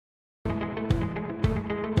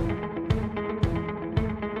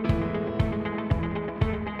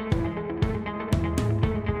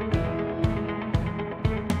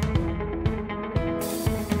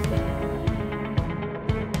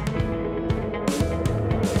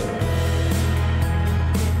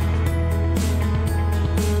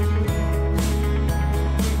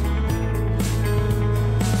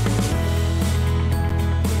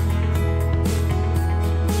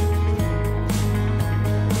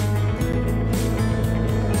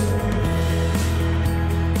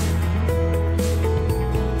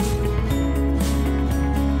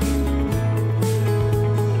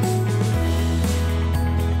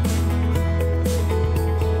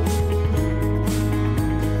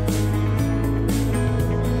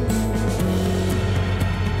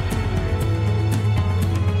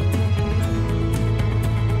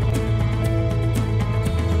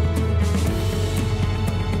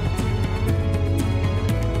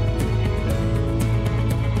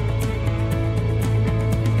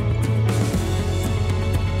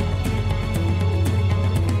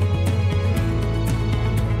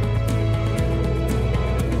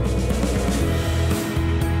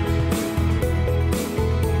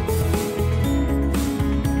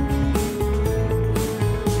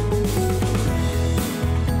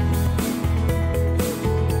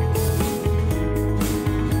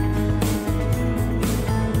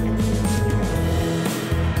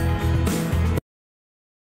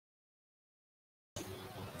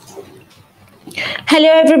Hello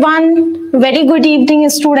everyone. Very good evening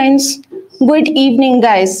students. Good evening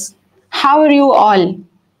guys. How are you all?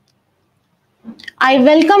 I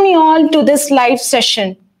welcome you all to this live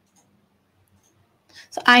session.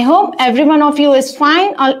 So I hope every one of you is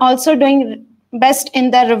fine and also doing best in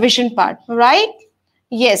the revision part, right?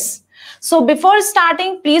 Yes. So before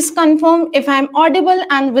starting, please confirm if I am audible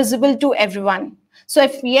and visible to everyone. So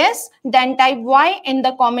if yes, then type Y in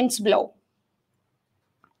the comments below.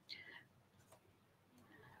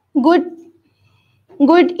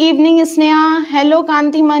 Good evening, Sneha. Hello,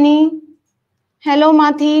 Kanti Mani. Hello,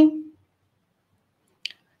 Mathi.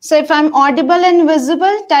 So if I'm audible and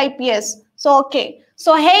visible, type yes. So, okay.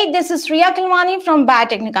 So, hey, this is Riya Kilwani from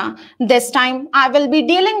Biotecnika. This time, I will be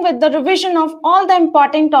dealing with the revision of all the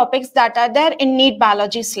important topics that are there in NEET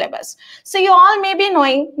Biology syllabus. So, you all may be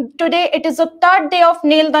knowing, today it is the third day of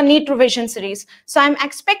Nail the NEET Revision Series. So, I'm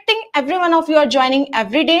expecting every one of you are joining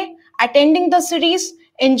every day, attending the series,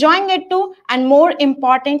 enjoying it too, and more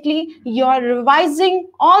importantly, you are revising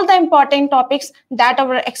all the important topics that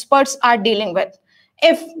our experts are dealing with.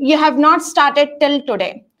 If you have not started till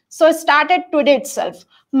today, so start it today itself.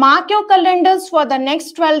 Mark your calendars for the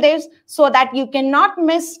next 12 days so that you cannot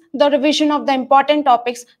miss the revision of the important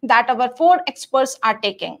topics that our 4 experts are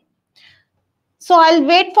taking. So I'll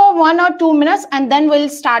wait for 1 or 2 minutes and then we'll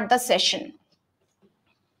start the session.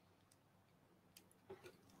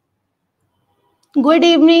 Good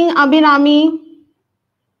evening, Abhinami.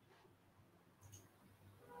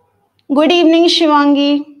 Good evening,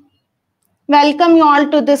 Shivangi. Welcome you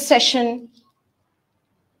all to this session.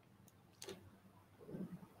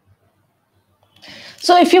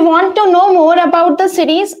 So if you want to know more about the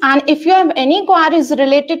series and if you have any queries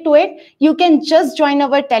related to it, you can just join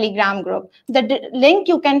our Telegram group. The link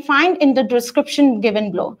you can find in the description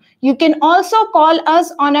given below. You can also call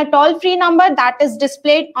us on a toll-free number that is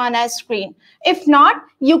displayed on our screen. If not,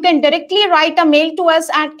 you can directly write a mail to us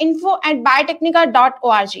at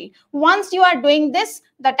info@biotecnika.org. Once you are doing this,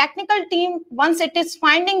 the technical team, once it is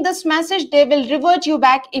finding this message, they will revert you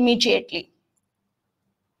back immediately.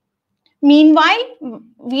 Meanwhile,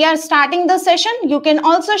 we are starting the session. You can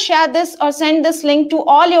also share this or send this link to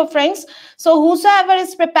all your friends. So whosoever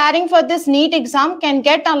is preparing for this NEET exam can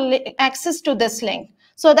get access to this link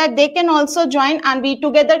so that they can also join and we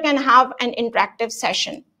together can have an interactive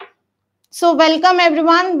session. So welcome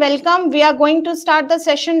everyone, welcome. We are going to start the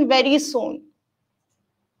session very soon.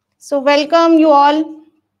 So welcome you all.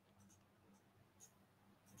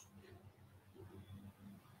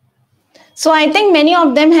 So I think many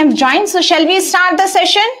of them have joined. So shall we start the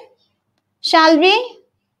session? Shall we?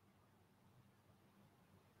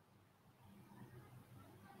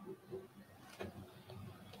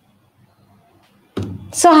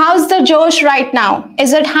 So how's the Josh right now?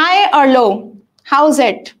 Is it high or low? How's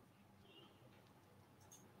it?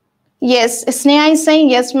 Yes, Sneha is saying,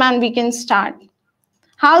 yes, man, we can start.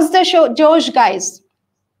 How's the Josh, guys?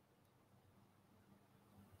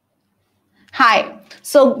 High.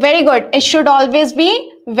 So very good. It should always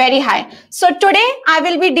be very high. So today I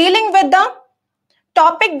will be dealing with the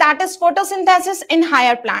topic that is photosynthesis in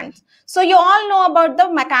higher plants. So you all know about the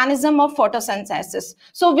mechanism of photosynthesis.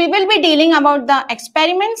 So we will be dealing about the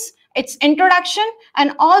experiments, its introduction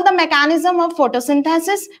and all the mechanism of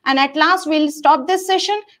photosynthesis, and at last we'll stop this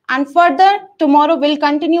session and further tomorrow we'll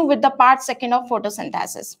continue with the part 2 of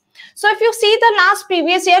photosynthesis. So if you see the last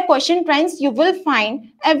previous year question trends, you will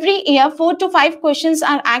find every year 4 to 5 questions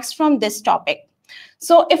are asked from this topic.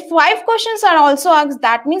 So if 5 questions are also asked,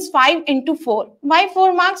 that means 5 into 4. Why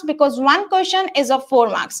 4 marks? Because one question is of 4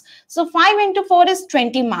 marks. So 5 into 4 is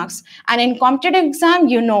 20 marks. And in competitive exam,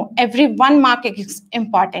 you know, every 1 mark is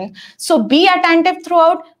important. So be attentive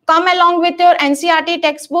throughout. Come along with your NCERT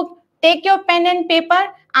textbook. Take your pen and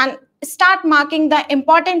paper and start marking the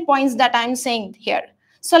important points that I'm saying here.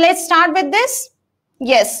 So let's start with this.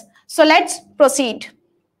 Yes. So let's proceed.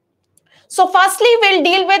 So firstly, we'll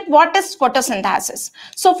deal with what is photosynthesis.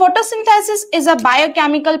 So photosynthesis is a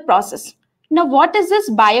biochemical process. Now, what is this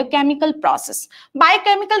biochemical process?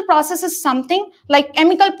 Biochemical process is something like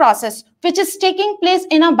chemical process which is taking place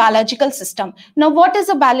in a biological system. Now, what is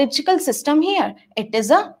a biological system here? It is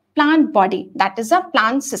a plant body, that is a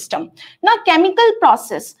plant system. Now, chemical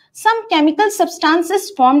process, some chemical substance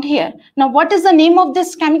is formed here. Now, what is the name of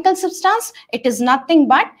this chemical substance? It is nothing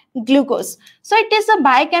but glucose. So, it is a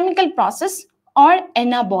biochemical process or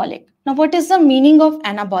anabolic. Now, what is the meaning of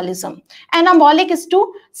anabolism? Anabolic is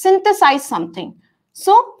to synthesize something.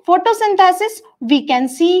 So, photosynthesis, we can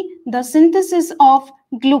see the synthesis of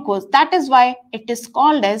glucose. That is why it is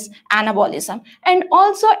called as anabolism. And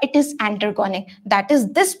also it is endergonic. That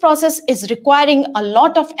is, this process is requiring a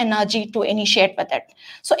lot of energy to initiate with it.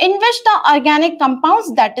 So in which the organic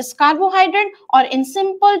compounds, that is carbohydrate, or in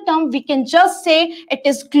simple term we can just say it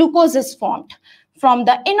is glucose, is formed from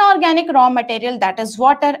the inorganic raw material, that is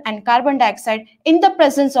water and carbon dioxide, in the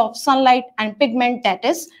presence of sunlight and pigment, that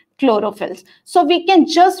is chlorophyll. So we can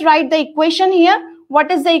just write the equation here.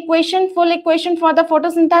 What is the equation, full equation for the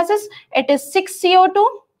photosynthesis? It is 6CO2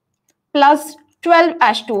 plus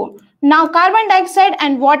 12H2O. Now carbon dioxide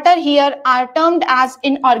and water here are termed as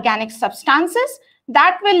inorganic substances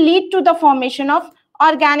that will lead to the formation of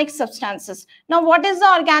organic substances. Now what is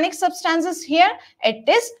the organic substances here? It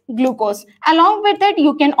is glucose. Along with it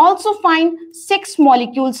you can also find 6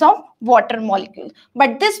 molecules of water molecule.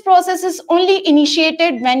 But this process is only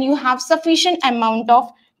initiated when you have sufficient amount of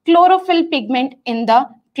chlorophyll pigment in the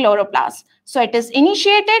chloroplast. So it is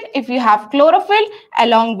initiated if you have chlorophyll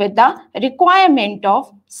along with the requirement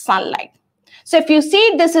of sunlight. So if you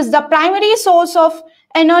see, this is the primary source of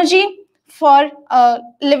energy for a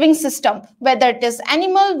living system, whether it is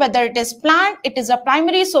animal, whether it is plant, it is a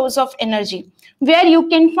primary source of energy where you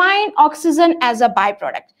can find oxygen as a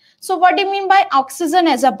byproduct. So what do you mean by oxygen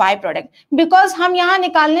as a byproduct? Because हम यहाँ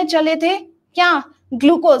निकालने चले थे क्या?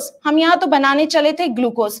 Glucose. हम यहाँ तो बनाने चले थे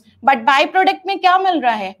ग्लूकोज, बट बाय प्रोडक्ट में क्या मिल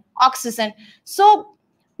रहा है? Oxygen. So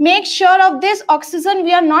make sure of this, oxygen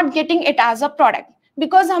we are not getting it as a product,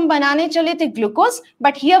 because हम बनाने चले थे glucose,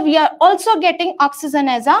 but here we are also getting oxygen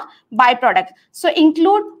as a byproduct. So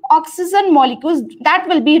include oxygen molecules that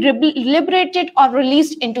will be liberated or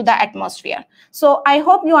released into the atmosphere. So I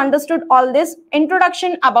hope you understood all this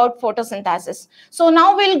introduction about photosynthesis. So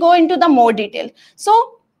now we'll go into the more detail. So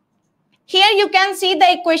here you can see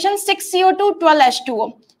the equation 6CO2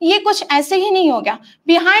 12H2O. ये कुछ ऐसे ही नहीं हो गया.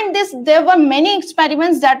 Behind this there were many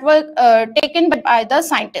experiments that were taken by the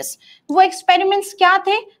scientists. वो experiments क्या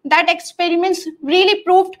थे? That experiments really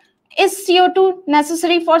proved, is CO2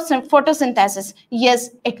 necessary for photosynthesis? Yes,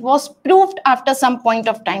 it was proved after some point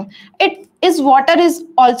of time. It is water is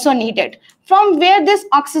also needed. From where this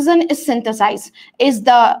oxygen is synthesized? Is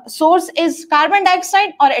the source is carbon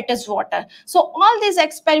dioxide or it is water? So all these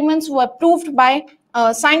experiments were proved by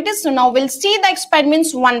scientists. So now we'll see the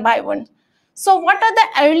experiments one by one. So what are the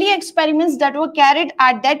early experiments that were carried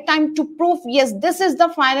at that time to prove, yes, this is the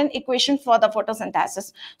final equation for the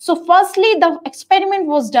photosynthesis? So firstly, the experiment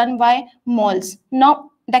was done by moles.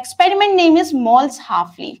 Now the experiment name is moles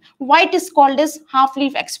half leaf. Why it is called as half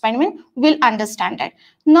leaf experiment? We'll understand that.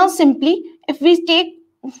 Now simply, if we take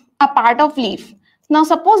a part of leaf, now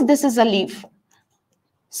suppose this is a leaf.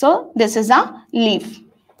 So this is a leaf.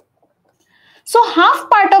 So half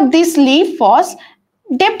part of this leaf was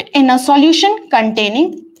dipped in a solution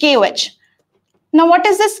containing KOH. Now what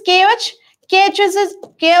is this KOH?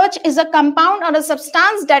 KOH is a compound or a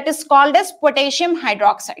substance that is called as potassium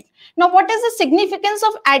hydroxide. Now what is the significance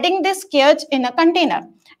of adding this KOH in a container?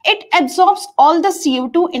 It absorbs all the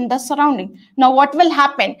CO2 in the surrounding. Now what will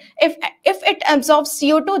happen? If it absorbs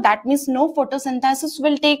CO2, that means no photosynthesis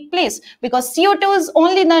will take place, because CO2 is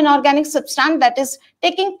only the inorganic substance that is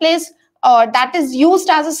taking place, that is used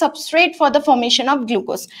as a substrate for the formation of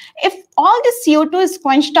glucose. If all the CO2 is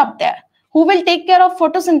quenched up there, who will take care of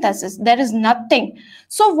photosynthesis? There is nothing.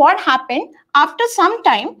 So what happened? After some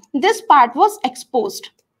time, this part was exposed.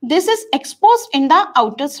 This is exposed in the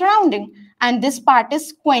outer surrounding, and this part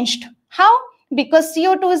is quenched. How? Because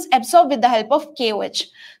CO2 is absorbed with the help of KOH.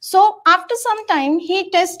 So after some time, he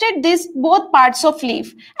tested these both parts of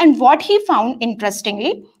leaf, and what he found,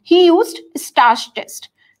 interestingly, he used starch test.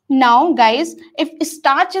 Now guys, if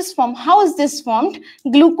starch is formed, how is this formed?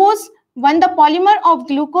 Glucose, when the polymer of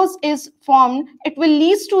glucose is formed, it will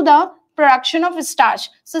lead to the production of starch.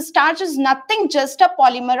 So starch is nothing, just a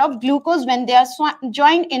polymer of glucose when they are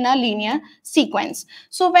joined in a linear sequence.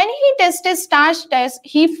 So when he tested starch test,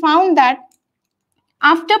 he found that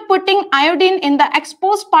after putting iodine in the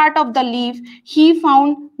exposed part of the leaf, he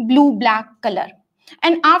found blue-black color.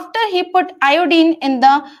 And after he put iodine in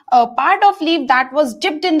the part of leaf that was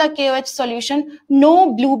dipped in the KOH solution,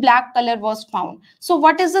 no blue-black color was found. So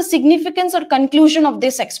what is the significance or conclusion of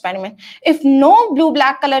this experiment? If no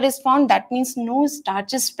blue-black color is found, that means no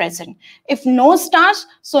starch is present. If no starch,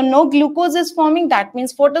 so no glucose is forming, that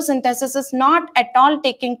means photosynthesis is not at all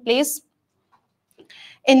taking place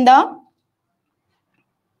in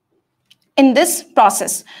this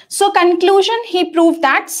process. So conclusion, he proved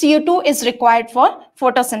that CO2 is required for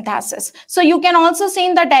photosynthesis. So you can also see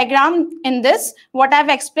in the diagram in this, what I've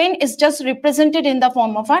explained is just represented in the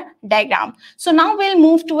form of a diagram. So now we'll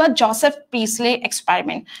move to a Joseph Priestley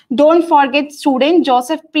experiment. Don't forget, student,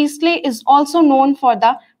 Joseph Priestley is also known for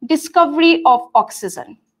the discovery of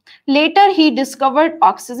oxygen. Later, he discovered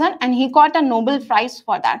oxygen and he got a Nobel Prize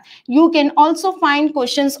for that. You can also find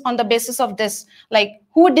questions on the basis of this, like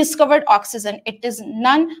who discovered oxygen? It is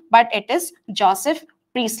none, but it is Joseph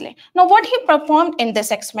Priestley. Now, what he performed in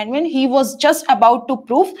this experiment, he was just about to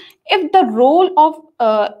prove if the role of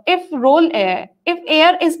if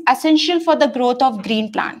air is essential for the growth of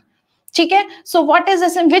green plant. Okay? So what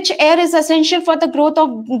is which air is essential for the growth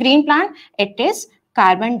of green plant? It is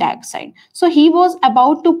carbon dioxide. So he was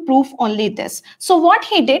about to prove only this. So what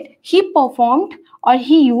he did, he performed or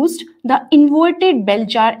he used the inverted bell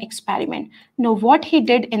jar experiment. Now what he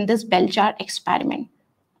did in this bell jar experiment?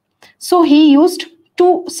 So he used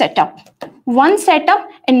two setups. One setup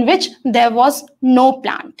in which there was no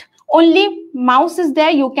plant. Only mouse is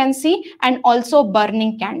there, you can see, and also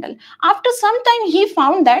burning candle. After some time, he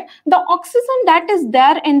found that the oxygen that is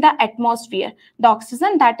there in the atmosphere,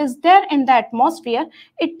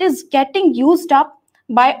 it is getting used up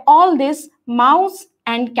by all this mouse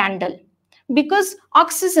and candle. Because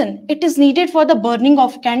oxygen, it is needed for the burning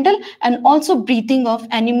of candle and also breathing of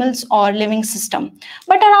animals or living system.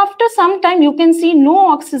 But after some time, you can see no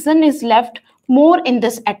oxygen is left more in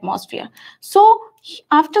this atmosphere. So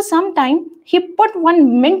after some time, he put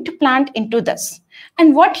one mint plant into this.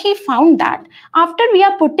 And what he found that after we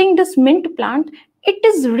are putting this mint plant, it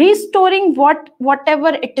is restoring whatever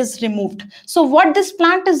it is removed. So what this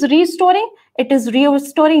plant is restoring? It is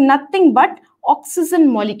restoring nothing but oxygen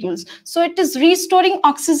molecules. So it is restoring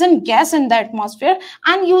oxygen gas in the atmosphere,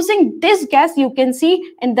 and using this gas, you can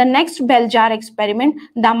see in the next bell jar experiment,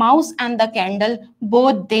 the mouse and the candle,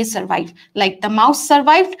 both they survived. Like the mouse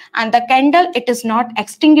survived and the candle, it is not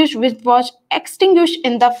extinguished, which was extinguished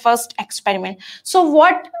in the first experiment. So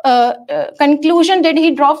what conclusion did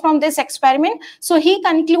he draw from this experiment? So he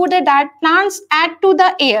concluded that plants add to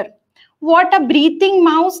the air what a breathing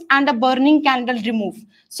mouse and a burning candle remove.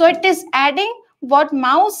 So it is adding what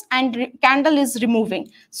mouse and candle is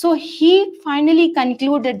removing. So he finally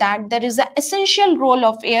concluded that there is an essential role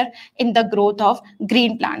of air in the growth of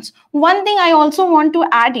green plants. One thing I also want to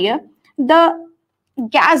add here, the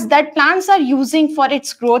gas that plants are using for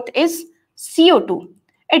its growth is CO2.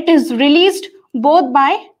 It is released both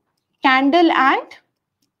by candle and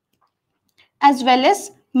as well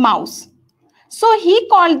as mouse. So he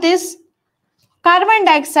called this carbon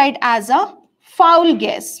dioxide as a foul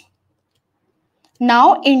gas.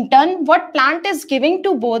 Now, in turn, what plant is giving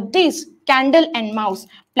to both these, candle and mouse?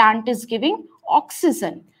 Plant is giving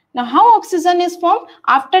oxygen. Now, how oxygen is formed?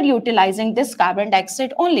 After utilizing this carbon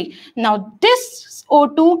dioxide only. Now, this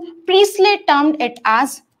O2, Priestley termed it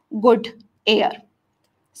as good air.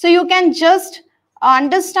 So, you can just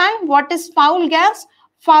understand what is foul gas.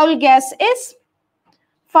 Foul gas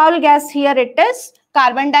here it is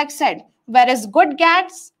carbon dioxide, whereas good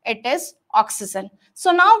gas, it is oxygen.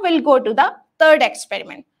 So now we'll go to the third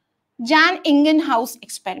experiment, Jan Ingenhousz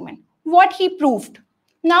experiment. What he proved?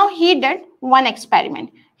 Now he did one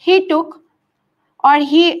experiment. He took or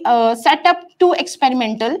he set up two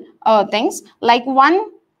experimental things. Like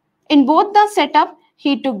one, in both the setup,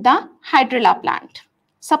 he took the hydrilla plant.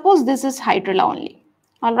 Suppose this is hydrilla only.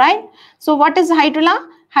 All right. So what is hydrilla?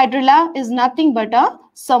 Hydrilla is nothing but a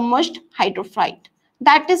submerged hydrophyte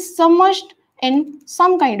that is submerged in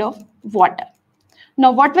some kind of water.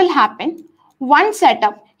 Now what will happen? One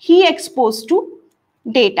setup he exposed to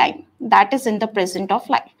daytime, that is in the present of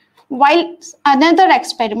light, while another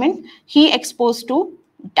experiment he exposed to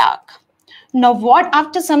dark. Now what,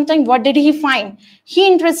 after some time, what did he find? He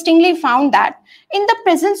interestingly found that in the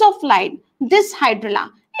presence of light, this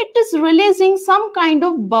hydrilla, it is releasing some kind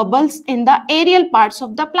of bubbles in the aerial parts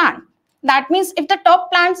of the plant. That means if the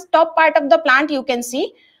top part of the plant you can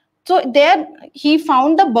see, so there he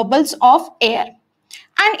found the bubbles of air.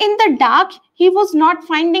 And in the dark, he was not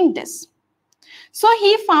finding this. So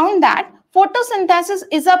he found that photosynthesis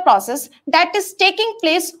is a process that is taking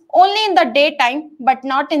place only in the daytime, but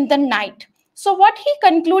not in the night. So what he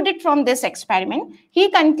concluded from this experiment,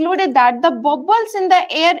 he concluded that the bubbles in the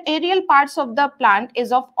aerial parts of the plant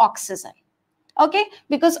is of oxygen. Okay,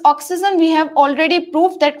 because oxygen, we have already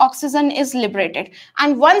proved that oxygen is liberated.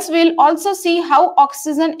 And once we'll also see how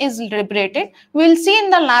oxygen is liberated, we'll see in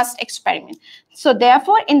the last experiment. So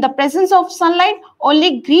therefore, in the presence of sunlight,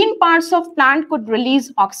 only green parts of plant could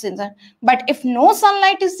release oxygen. But if no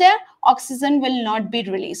sunlight is there, oxygen will not be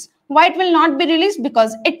released. Why it will not be released?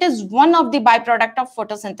 Because it is one of the byproduct of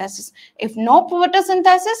photosynthesis. If no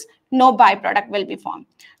photosynthesis, no byproduct will be formed.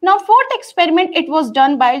 Now, fourth experiment, it was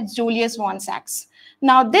done by Julius von Sachs.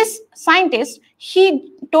 Now, this scientist,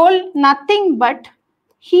 he told nothing but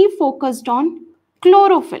he focused on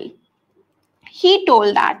chlorophyll. He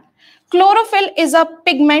told that chlorophyll is a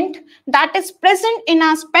pigment that is present in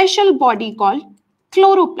a special body called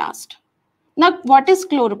chloroplast. Now, what is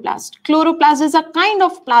chloroplast? Chloroplast is a kind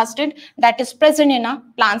of plastid that is present in a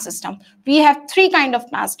plant system. We have three kinds of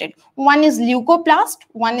plastid. One is leucoplast,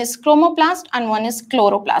 one is chromoplast, and one is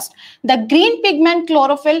chloroplast. The green pigment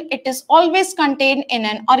chlorophyll, it is always contained in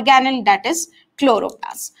an organelle that is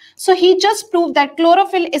chloroplast. So he just proved that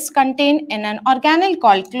chlorophyll is contained in an organelle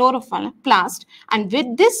called chloroplast, and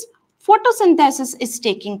with this photosynthesis is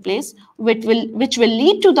taking place, which will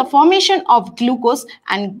lead to the formation of glucose,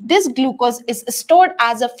 and this glucose is stored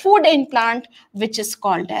as a food in plant, which is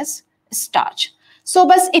called as starch. So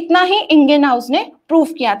बस इतना ही Ingenhouse ने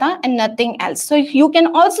prove किया था and nothing else. So you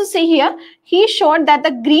can also see here, he showed that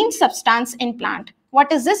the green substance in plant,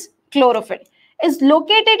 what is this? Chlorophyll, is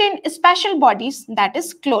located in special bodies, that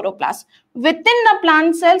is chloroplast, within the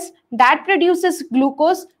plant cells that produces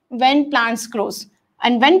glucose when plants grows.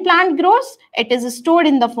 And when plant grows, it is stored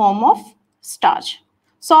in the form of starch.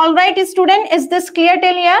 So all right, student, is this clear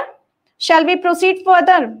till here? Shall we proceed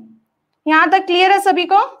further? यहाँ तक clear है सभी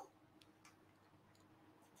को?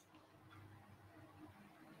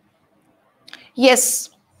 Yes.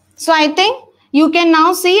 So I think you can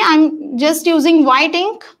now see I'm just using white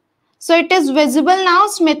ink. So it is visible now,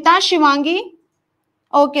 Smita, Shivangi.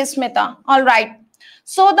 Okay, Smita. All right.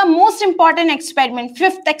 So the most important experiment,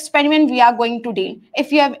 fifth experiment we are going to deal.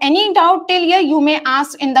 If you have any doubt till here, you may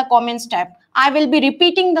ask in the comments tab. I will be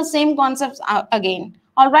repeating the same concepts again.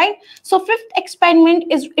 All right. So fifth experiment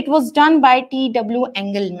it was done by T.W.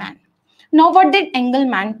 Engelmann. Now what did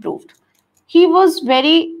Engelmann prove? He was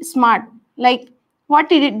very smart. Like what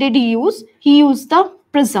did he use? He used the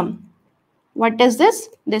prism. What is this?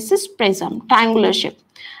 This is prism, triangular shape.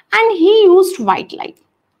 And he used white light.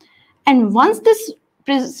 And once this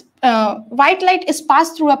white light is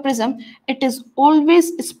passed through a prism, it is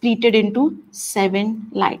always splitted into 7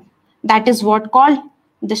 light. That is what called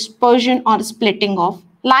dispersion or splitting of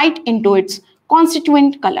light into its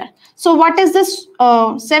constituent color. So what is this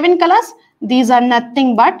 7 colors? These are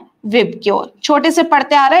nothing but Vibgyor. छोटे से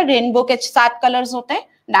पढ़ते आ रहे हैं, rainbow के 7 colours होते हैं.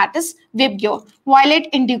 That is Vibgyor. Violet,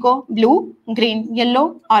 indigo, blue, green,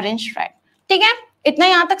 yellow, orange, red. ठीक है? इतना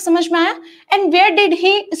यहाँ तक समझ में आया? And where did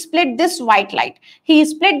he split this white light? He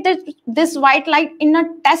split this white light in a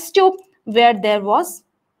test tube where there was,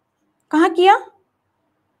 कहाँ किया?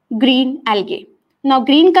 Green algae. Now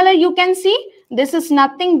green color you can see, this is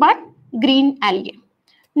nothing but green algae.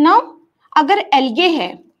 Now अगर algae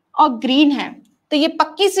है और green है, तो ये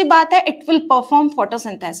पक्की सी बात है, it will perform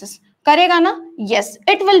photosynthesis. करेगा ना? Yes,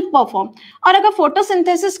 it will perform. और अगर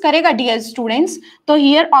photosynthesis करेगा dear students, तो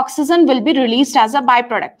here oxygen will be released as a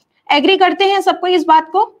byproduct. Agree करते हैं सबको इस बात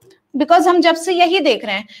को? Because हम जब से यही देख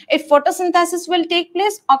रहे हैं, if photosynthesis will take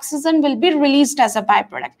place, oxygen will be released as a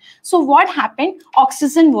byproduct. So what happened?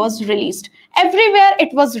 Oxygen was released. Everywhere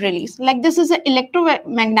it was released. Like this is an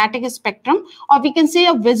electromagnetic spectrum, or we can say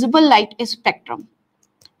a visible light spectrum.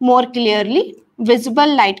 More clearly,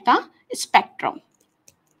 visible light का spectrum.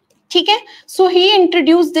 ठीक है? So he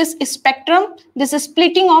introduced this spectrum, this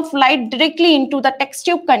splitting of light directly into the test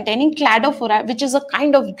tube containing cladophora, which is a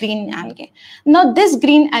kind of green algae. Now this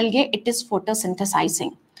green algae, it is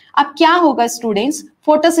photosynthesizing. अब क्या होगा students?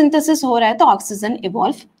 Photosynthesis हो रहा है तो oxygen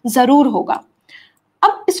evolve जरूर होगा.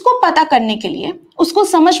 अब इसको पता करने के लिए उसको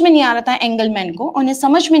समझ में नहीं आ रहा था, एंगलमैन को उन्हें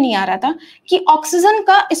समझ में नहीं आ रहा था कि ऑक्सीजन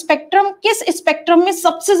का स्पेक्ट्रम किस स्पेक्ट्रम में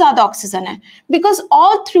सबसे ज्यादा ऑक्सीजन है, because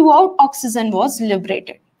all through out oxygen was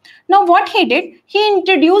liberated. Now what he did, he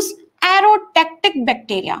introduced aerotactic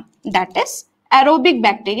bacteria, that is aerobic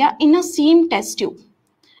bacteria in a same test tube.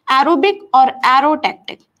 Aerobic or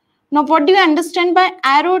aerotactic. Now what do you understand by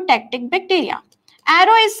aerotactic bacteria?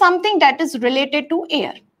 Aero is something that is related to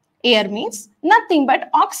air. Air means nothing but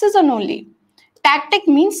oxygen only. Tactic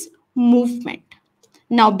means movement.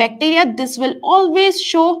 Now bacteria, this will always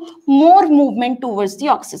show more movement towards the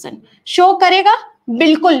oxygen. Show karega?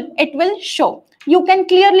 Bilkul, it will show. You can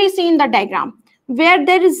clearly see in the diagram, where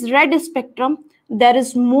there is red spectrum, there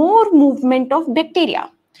is more movement of bacteria.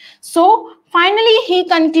 So finally he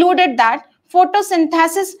concluded that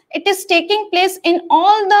photosynthesis, it is taking place in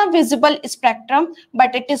all the visible spectrum,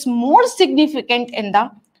 but it is more significant in the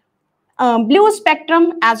blue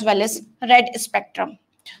spectrum as well as red spectrum.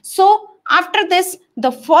 So after this,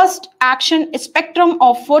 the first action spectrum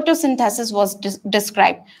of photosynthesis was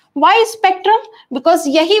described. Why spectrum? Because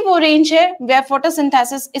yahi wo range hai where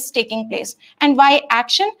photosynthesis is taking place. And why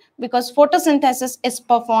action? Because photosynthesis is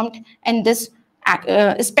performed in this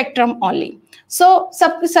spectrum only. So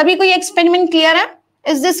sabhi ko ye experiment clear hai?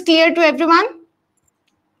 Is this clear to everyone?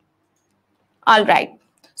 All right.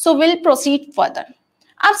 So we'll proceed further.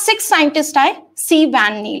 अब 6 scientist आए, सी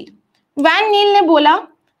van नील. Van नील ने बोला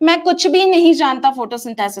मैं कुछ भी नहीं जानता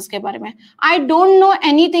photosynthesis के बारे में. I don't know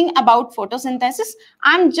anything about photosynthesis.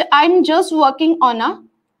 I am just working on a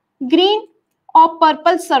green और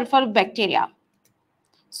purple sulphur bacteria.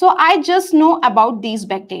 So I just know about these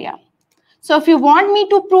bacteria. So if you want me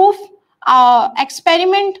to prove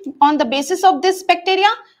experiment on the basis of this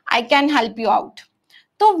bacteria, I can help you out.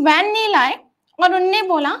 तो van नील आए और उनने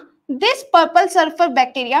बोला this purple sulfur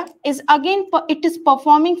bacteria is again it is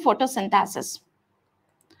performing photosynthesis.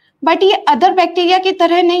 But ये other bacteria की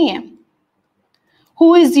तरह नहीं है.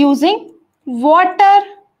 Who is using water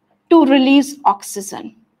to release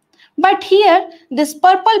oxygen. But here this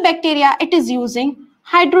purple bacteria it is using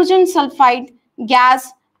hydrogen sulfide gas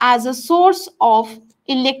as a source of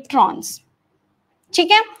electrons.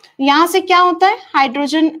 ठीक है, यहां से क्या होता है,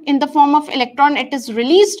 hydrogen in the form of electron it is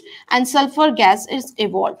released and sulphur gas is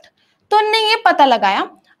evolved. तो उन्होंने ये पता लगाया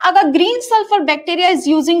अगर green sulphur bacteria is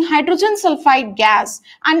using hydrogen sulphide gas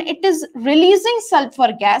and it is releasing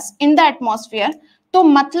sulphur gas in the atmosphere, तो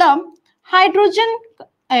मतलब hydrogen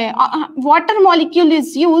water molecule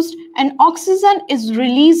is used and oxygen is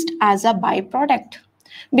released as a byproduct.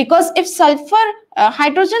 Because if sulfur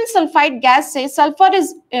hydrogen sulfide gas say sulfur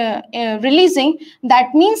is releasing,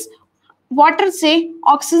 that means water say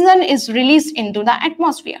oxygen is released into the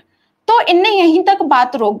atmosphere. तो इनने यहीं तक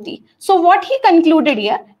बात रोक दी. So what he concluded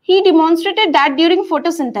here, he demonstrated that during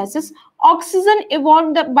photosynthesis oxygen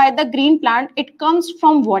evolved by the green plant it comes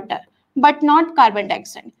from water but not carbon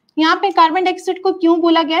dioxide. यहाँ पे carbon dioxide को क्यों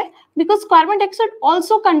बोला गया है? Because carbon dioxide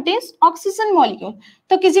also contains oxygen molecule.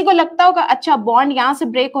 तो किसी को लगता होगा अच्छा बॉन्ड यहाँ से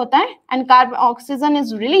ब्रेक होता है and carbon oxygen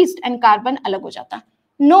is released and carbon अलग हो जाता है.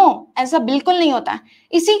 नो, ऐसा बिल्कुल नहीं होता है.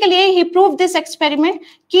 इसी के लिए ही प्रूव दिस एक्सपेरिमेंट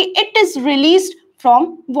कि it is released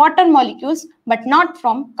from water molecules but not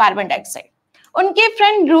from carbon dioxide. उनके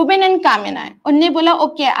फ्रेंड रूबेन एंड कामिन आए, उनने बोला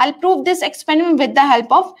okay I will prove this experiment with the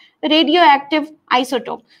help of radioactive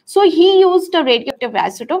isotope. So he used a radioactive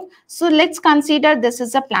isotope. So let's consider this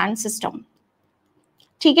is a plant system.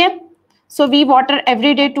 ठीक है? So we water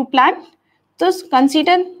every day to plant. So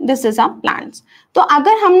consider this is a plants. तो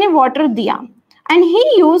अगर हमने water दिया and he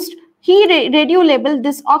radio labeled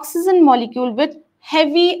this oxygen molecule with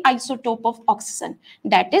heavy isotope of oxygen,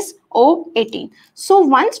 that is O18. So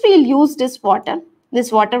once we'll use this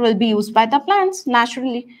water will be used by the plants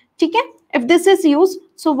naturally. ठीक है? If this is used,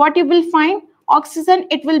 so what you will find, oxygen,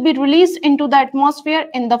 it will be released into the atmosphere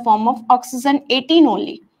in the form of oxygen 18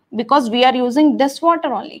 only, because we are using this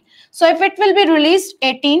water only. So if it will be released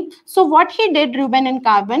 18, so what he did, Ruben and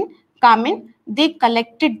Carmen, they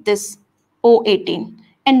collected this O18.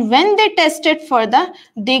 And when they tested further,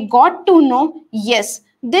 they got to know, yes,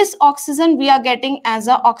 this oxygen we are getting as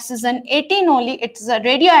a oxygen 18 only, it's a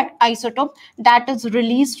radioisotope that is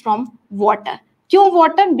released from water. क्यों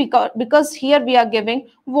water? Because here we are giving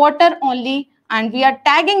water only and we are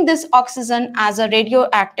tagging this oxygen as a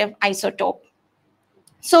radioactive isotope.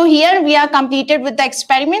 So here we are completed with the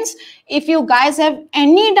experiments. If you guys have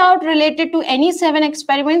any doubt related to any 7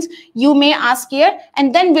 experiments, you may ask here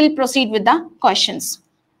and then we'll proceed with the questions.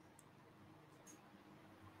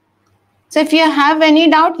 So if you have any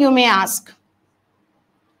doubt, you may ask.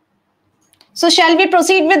 So shall we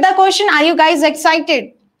proceed with the question? Are you guys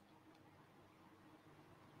excited?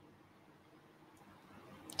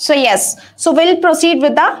 So yes, so we'll proceed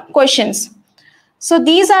with the questions. So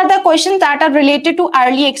these are the questions that are related to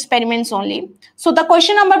early experiments only. So the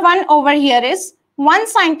question number 1 over here is, one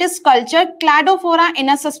scientist cultured cladophora in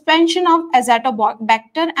a suspension of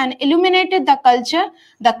azotobacter and illuminated the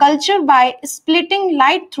culture by splitting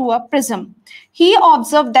light through a prism. He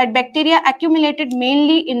observed that bacteria accumulated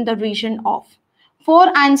mainly in the region of. 4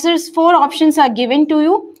 options are given to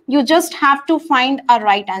you. You just have to find a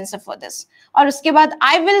right answer for this. और उसके बाद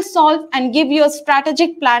I will solve and give you a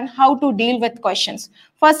strategic plan how to deal with questions.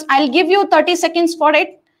 First, I'll give you 30 seconds for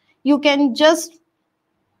it. You can just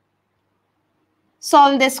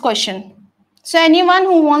solve this question. So anyone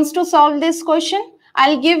who wants to solve this question,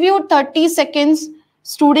 I'll give you 30 seconds,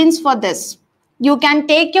 students, for this. You can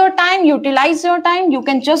take your time, utilize your time. You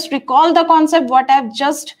can just recall the concept what I've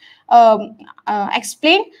just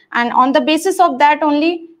explained, and on the basis of that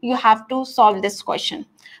only you have to solve this question.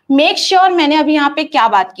 Make sure मैंने अभी यहाँ पे क्या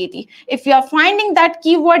बात की थी. If you are finding that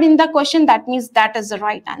keyword in the question, that means that is the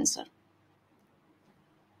right answer.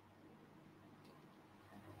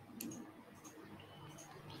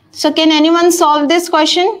 So can anyone solve this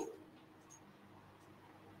question?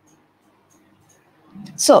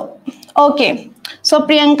 So, okay. So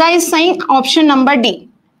Priyanka is saying option number D.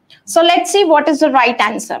 So let's see what is the right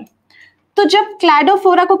answer. तो जब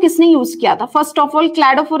Cladophora को किसने use किया था? First of all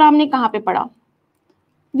Cladophora हमने कहाँ पे पढ़ा?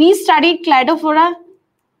 We studied cladophora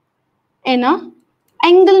in a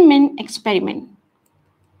Engelmann experiment.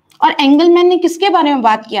 और एंगलमैन ने किसके बारे में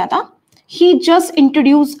बात किया था? He just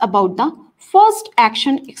introduced about the first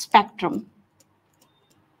action spectrum.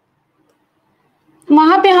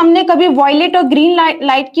 वहां पे हमने कभी वॉयलेट और ग्रीन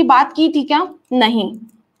लाइट की बात की थी क्या? नहीं.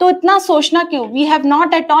 तो इतना सोचना क्यों? We have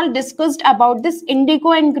not at all discussed about this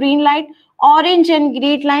indigo and green light, orange and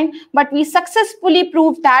green light, but we successfully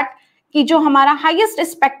proved that कि जो हमारा हाईएस्ट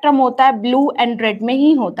स्पेक्ट्रम होता है ब्लू एंड रेड में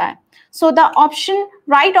ही होता है. So the option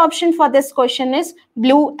right option for this question is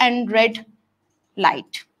blue and red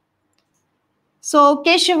light. So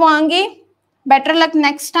okay Shivangi, better luck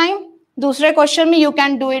next time. दूसरे question में you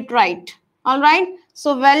can do it right. Alright,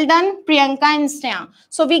 so well done Priyanka and Sneha.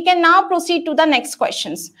 So we can now proceed to the next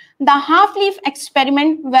questions. The half leaf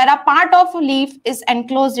experiment, where a part of a leaf is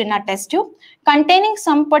enclosed in a test tube containing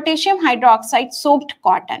some potassium hydroxide soaked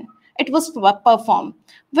cotton. It was performed,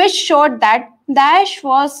 which showed that the ash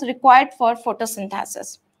was required for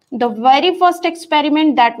photosynthesis. The very first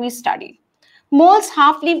experiment that we studied. Mole's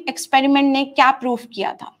half leaf experiment ने क्या prove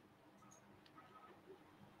किया था?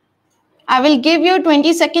 I will give you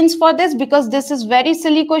 20 seconds for this because this is very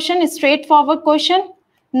silly question, straightforward question,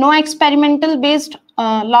 no experimental based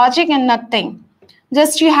logic and nothing.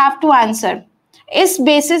 Just you have to answer.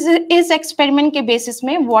 इस experiment के basis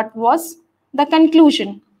में what was the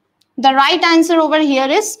conclusion? The right answer over here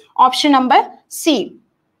is option number C.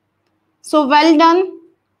 So well done,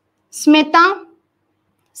 Smita,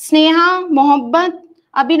 Sneha, Mohabbat,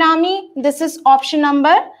 Abhinami. This is option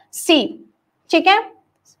number C. ठीक है?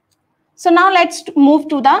 So now let's move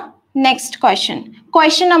to the next question.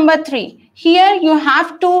 Question number 3. Here you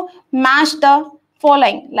have to match the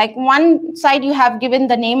following. Like one side you have given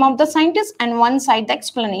the name of the scientist and one side the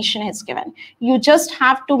explanation is given. You just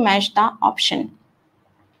have to match the option.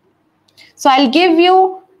 So I'll give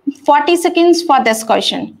you 40 seconds for this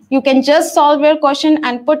question. You can just solve your question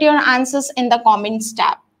and put your answers in the comments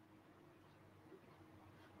tab.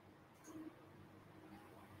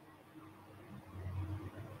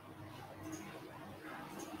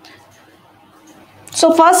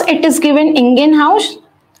 So first it is given Indian house.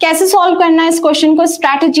 कैसे solve करना है इस question को?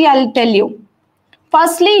 Strategy I'll tell you.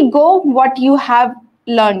 Firstly, go what you have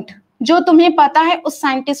learned. जो तुम्हें पता है उस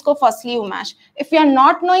scientist को firstly you match. If you are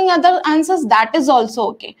not knowing other answers, that is also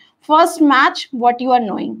okay. First match what you are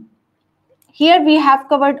knowing. Here we have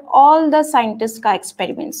covered all the scientists का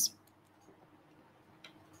experiments.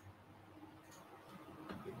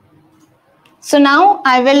 So now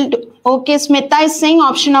I will do, okay, Smita is saying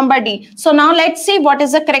option number D. So now let's see what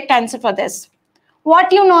is the correct answer for this.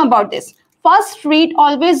 What you know about this? First read,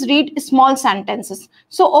 always read small sentences.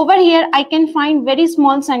 So over here I can find very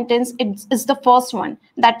small sentence. It is the first one.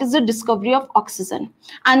 That is the discovery of oxygen.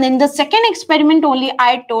 And in the second experiment only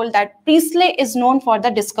I told that Priestley is known for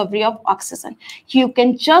the discovery of oxygen. You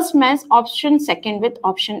can just match option second with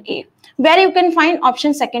option A. Where you can find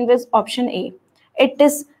option second with option A? It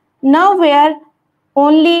is nowhere,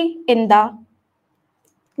 only in the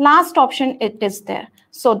last option it is there.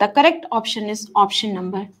 So the correct option is option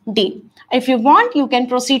number D. If you want, you can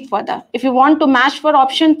proceed further. If you want to match for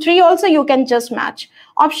option 3 also, you can just match.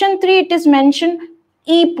 Option 3, it is mentioned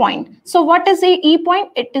E point. So what is a E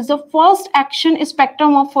point? It is the first action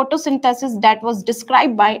spectrum of photosynthesis that was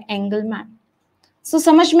described by Engelmann. So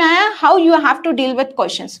समझ में आया how you have to deal with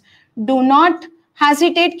questions. Do not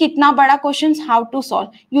hesitate कितना बड़ा questions how to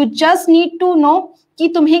solve. You just need to know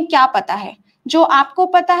कि तुम्हें क्या पता है. जो आपको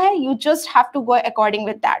पता है, you just have to go according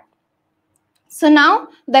with that. So now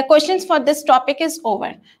the questions for this topic is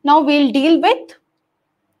over. Now we'll deal with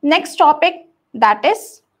next topic, that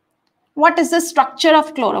is what is the structure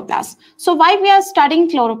of chloroplast. So why we are studying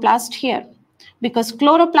chloroplast here? Because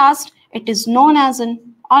chloroplast, it is known as an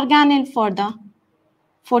organelle for the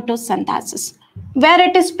photosynthesis. Where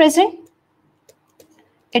it is present?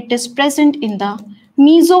 It is present in the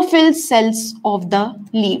mesophyll cells of the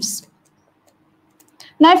leaves.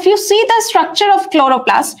 Now, if you see the structure of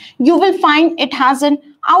chloroplast, you will find it has an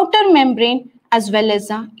outer membrane as well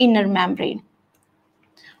as an inner membrane.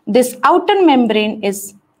 This outer membrane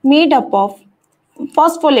is made up of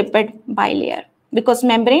phospholipid bilayer, because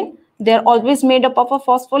membrane, they're always made up of a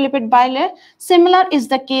phospholipid bilayer. Similar is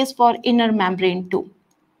the case for inner membrane too.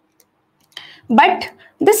 But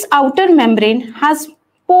this outer membrane has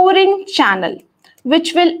poring channel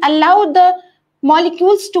which will allow the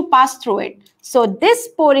molecules to pass through it. So this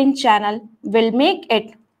poring channel will make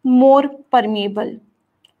it more permeable.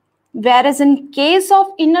 Whereas in case of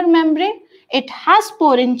inner membrane, it has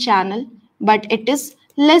poring channel, but it is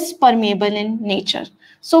less permeable in nature.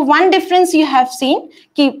 So one difference you have seen,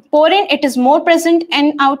 कि porin, it is more present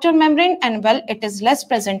in outer membrane, and well, it is less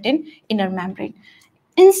present in inner membrane.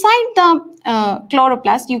 Inside the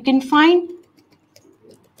chloroplast, you can find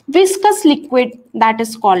viscous liquid that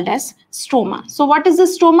is called as stroma. So what is the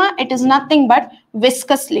stroma? It is nothing but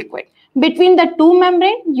viscous liquid. Between the two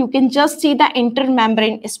membrane, you can just see the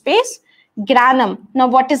intermembrane space. Granum. Now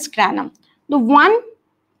what is granum? The one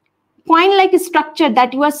coin-like structure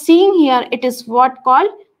that you are seeing here, it is what called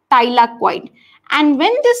thylakoid. And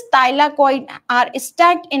when this thylakoid are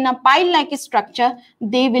stacked in a pile-like structure,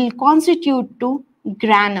 they will constitute to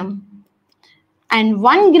granum. And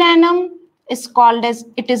one granum is called as,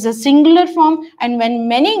 it is a singular form, and when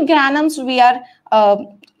many granums, we are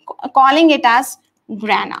calling it as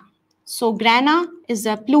grana. So grana is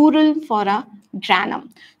a plural for a granum.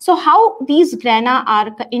 So how these grana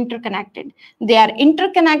are interconnected? They are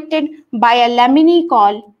interconnected by a laminae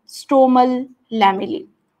called stromal lamellae.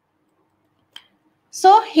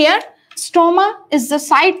 So here stroma is the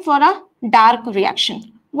site for a dark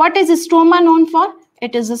reaction. What is stroma known for?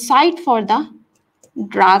 It is a site for the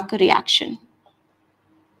dark reaction.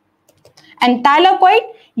 And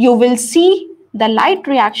thylakoid, you will see the light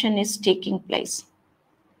reaction is taking place.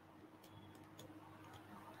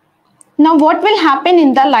 Now what will happen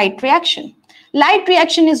in the light reaction? Light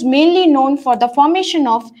reaction is mainly known for the formation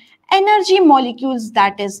of energy molecules,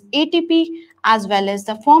 that is ATP, as well as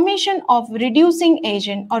the formation of reducing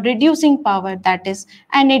agent or reducing power, that is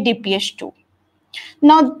NADPH2.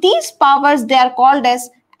 Now these powers, they are called as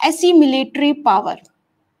assimilatory power.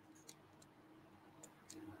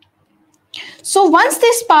 So once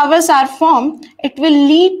these powers are formed, it will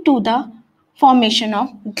lead to the formation of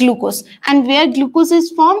glucose. And where glucose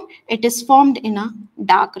is formed, it is formed in a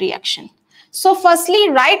dark reaction. So firstly,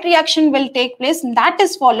 light reaction will take place, and that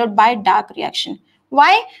is followed by dark reaction.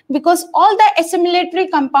 Why? Because all the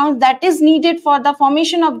assimilatory compounds that is needed for the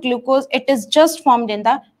formation of glucose, it is just formed in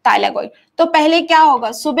the thylakoid. तो पहले क्या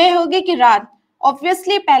होगा? सुबह होगी कि रात?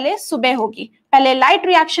 Obviously पहले सुबह होगी. पहले light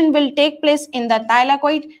reaction will take place in the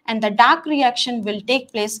thylakoid and the dark reaction will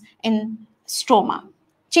take place in stroma.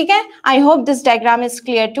 ठीक है? I hope this diagram is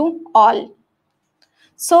clear to all.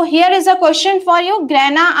 So here is a question for you.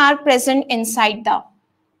 Grana are present inside the.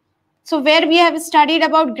 So where we have studied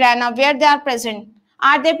about grana, where they are present?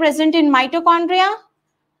 Are they present in mitochondria,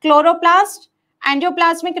 chloroplast,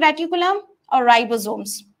 endoplasmic reticulum, or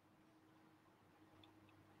ribosomes?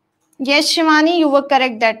 Yes, Shivani, you were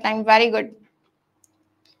correct that time. Very good.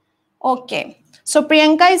 Okay. So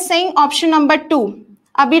Priyanka is saying option number 2.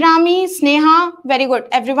 Abhirami, Sneha, very good.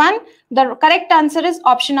 Everyone, the correct answer is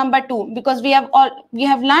option number 2, because we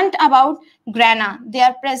have learnt about grana. They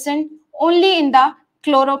are present only in the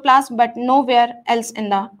chloroplast but nowhere else in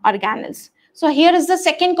the organelles. So here is the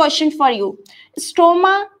second question for you.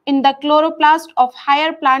 Stroma in the chloroplast of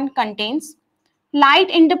higher plant contains light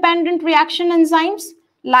independent reaction enzymes,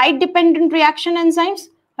 light dependent reaction enzymes,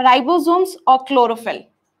 ribosomes, or chlorophyll.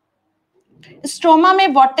 Stroma में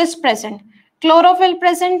what is present? Chlorophyll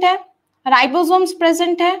present है, ribosomes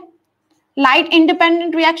present है, light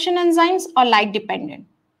independent reaction enzymes और light dependent.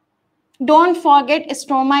 Don't forget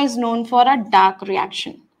stroma is known for a dark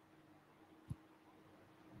reaction.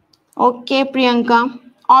 Okay Priyanka,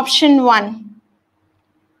 option 1.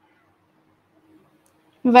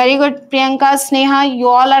 Very good, Priyanka, Sneha, you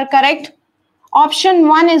all are correct. Option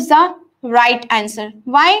 1 is the right answer.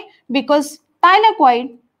 Why? Because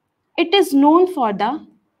thylakoid, it is known for the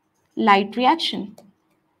light reaction.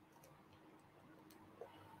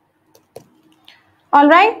 All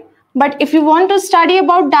right. But if you want to study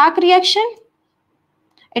about dark reaction,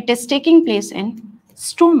 it is taking place in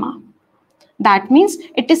stroma. That means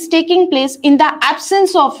it is taking place in the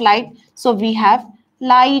absence of light. So we have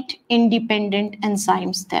light independent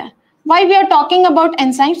enzymes there. Why we are talking about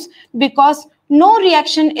enzymes? Because no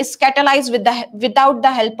reaction is catalyzed without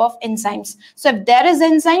the help of enzymes. So if there is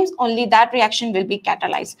enzymes, only that reaction will be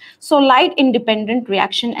catalyzed. So light independent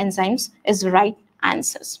reaction enzymes is right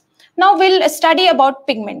answers. Now we'll study about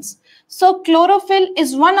pigments. So chlorophyll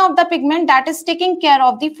is one of the pigment that is taking care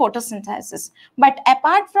of the photosynthesis. But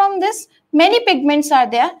apart from this, many pigments are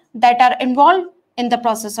there that are involved in the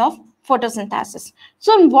process of photosynthesis.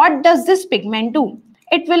 So what does this pigment do?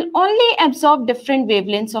 It will only absorb different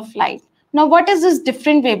wavelengths of light. Now what is this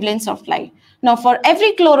different wavelengths of light? Now for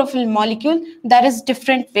every chlorophyll molecule, there is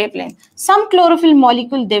different wavelength. Some chlorophyll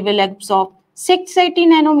molecule, they will absorb 680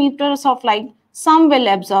 nanometers of light. Some will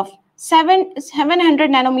absorb 700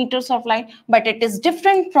 nanometers of light, but it is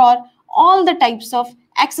different for all the types of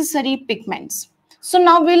accessory pigments. So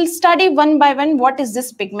now we'll study one by one what is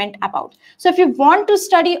this pigment about. So if you want to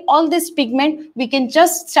study all this pigment, we can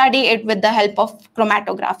just study it with the help of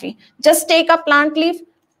chromatography. Just take a plant leaf,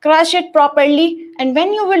 crush it properly, and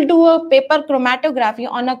when you will do a paper chromatography,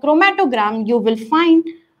 on a chromatogram, you will find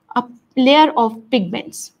a layer of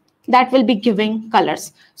pigments that will be giving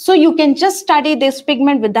colors. So you can just study this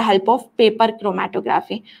pigment with the help of paper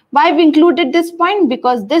chromatography. Why we included this point?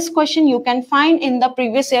 Because this question you can find in the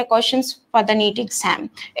previous year questions for the NEET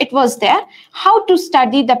exam. It was there, how to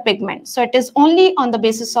study the pigment. So it is only on the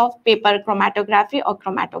basis of paper chromatography or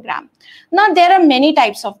chromatogram. Now there are many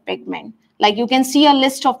types of pigment. Like you can see a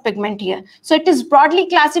list of pigment here. So it is broadly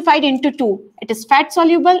classified into two. It is fat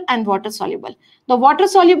soluble and water soluble. The water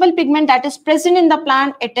soluble pigment that is present in the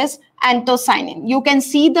plant, it is anthocyanin. You can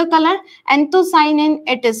see the color. Anthocyanin,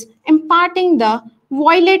 it is imparting the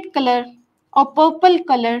violet color or purple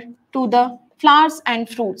color to the flowers and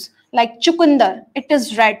fruits. Like chucundar, it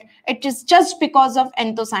is red. It is just because of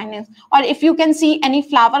anthocyanin. Or if you can see any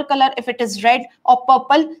flower color, if it is red or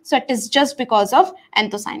purple, so it is just because of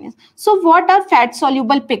anthocyanin. So what are fat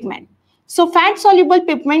soluble pigment? So fat soluble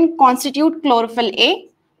pigment constitute chlorophyll A,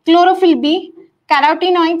 chlorophyll B,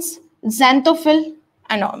 carotenoids, xanthophyll,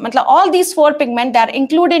 and all these four pigment that are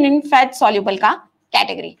included in fat soluble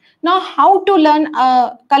category. Now how to learn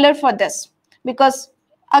color for this? Because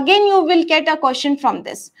again you will get a question from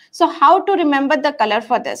this. So how to remember the color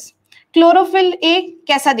for this? Chlorophyll A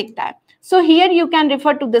kaisa dikhta hai? So here you can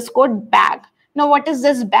refer to this code bag. Now what is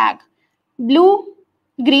this bag? Blue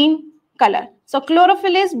green color. So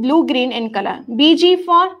chlorophyll is blue green in color. BG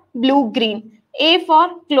for blue green. A for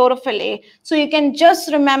chlorophyll A. So you can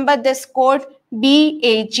just remember this code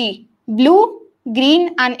BAG. Blue,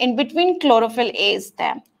 green, and in between chlorophyll A is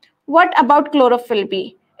there. What about chlorophyll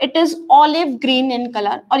B? It is olive green in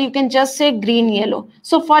color, or you can just say green yellow.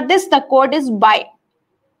 So for this, the code is bi.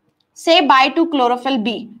 Say bye to chlorophyll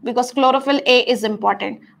B because chlorophyll A is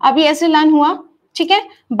important. Abhi aise learn hua? ठीक है?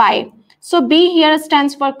 Bye. So B here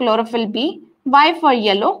stands for chlorophyll B. Y for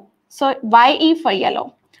yellow. So YE for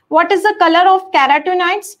yellow. What is the color of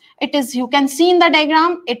carotenoids? It is, you can see in the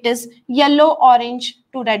diagram, it is yellow orange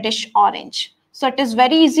to reddish orange. So it is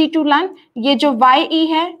very easy to learn. ये जो YE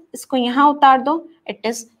है, इसको यहाँ उतार दो. It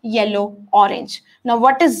is yellow orange. Now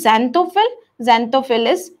what is xanthophyll?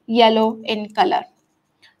 Xanthophyll is yellow in color.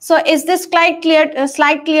 So is this slide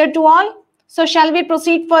clear to all? So shall we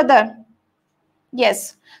proceed further?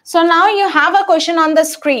 Yes. So now you have a question on the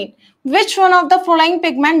screen. Which one of the following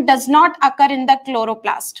pigment does not occur in the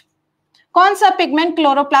chloroplast? कौन सा pigment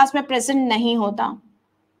chloroplast में present नहीं होता?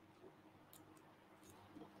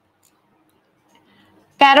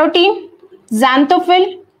 Carotene,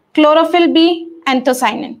 xanthophyll, chlorophyll B,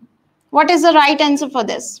 anthocyanin. What is the right answer for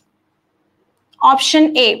this?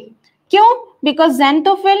 Option A. क्यों? Because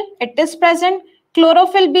xanthophyll, it is present.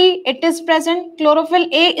 Chlorophyll B, it is present. Chlorophyll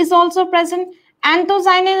A is also present.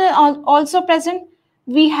 Anthocyanin is also present.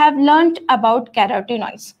 We have learnt about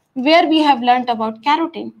carotenoids. Where we have learnt about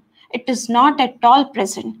carotene? It is not at all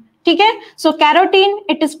present. ठीक है? So carotene,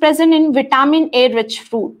 it is present in vitamin A rich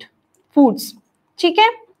foods. ठीक है?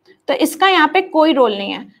 तो इसका यहाँ पे कोई role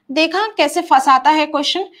नहीं है. देखा कैसे फंसाता है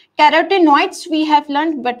question? Carotenoids we have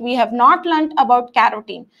learned, but we have not learned about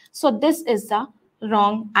carotene. So this is the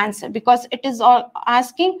wrong answer because it is all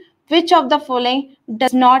asking which of the following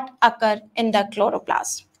does not occur in the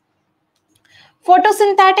chloroplast.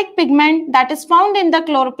 Photosynthetic pigment that is found in the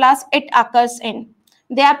chloroplast, it occurs in.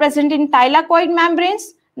 They are present in thylakoid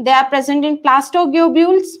membranes. They are present in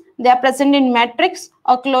plastoglobules. They are present in matrix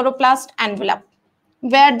or chloroplast envelope.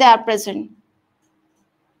 Where they are present?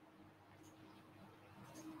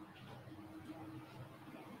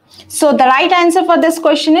 So the right answer for this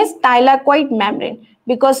question is thylakoid membrane,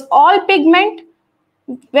 because all pigment,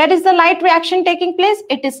 where is the light reaction taking place?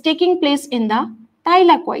 It is taking place in the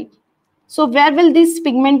thylakoid. So where will this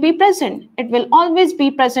pigment be present? It will always be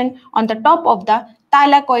present on the top of the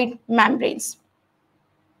thylakoid membranes.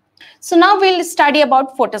 So now we'll study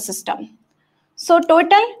about photosystem. So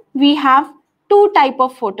total we have two type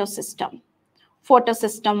of photosystem.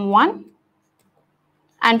 Photosystem 1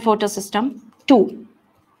 and photosystem 2.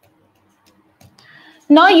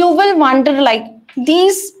 Now you will wonder, like,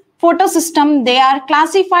 these photosystem, they are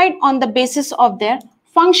classified on the basis of their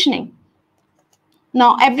functioning.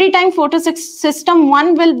 Now, every time photosystem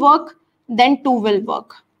 1 will work, then 2 will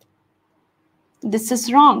work. This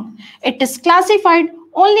is wrong. It is classified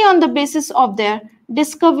only on the basis of their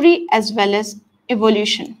discovery as well as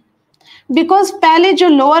evolution. Because पहले जो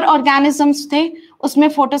lower organisms थे, उसमें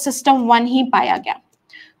photosystem 1 ही पाया गया.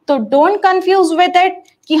 तो don't confuse with it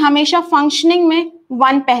कि हमेशा functioning में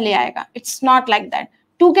 1 पहले आएगा. It's not like that.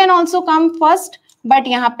 2 can also come first, but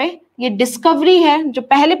यहाँ पे ये discovery है, जो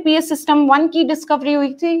पहले PS system 1 की discovery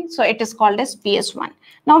हुई थी, so it is called as PS1.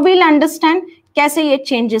 Now we'll understand कैसे ये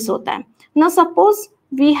changes होता है. Now suppose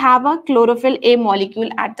we have a chlorophyll A molecule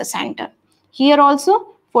at the center. Here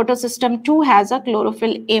also photosystem 2 has a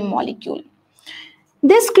chlorophyll A molecule.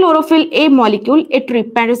 This chlorophyll A molecule, it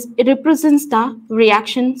represents the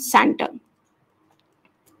reaction center.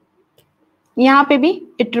 यहाँ पे भी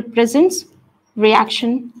it represents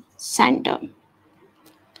reaction center.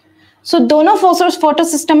 So दोनों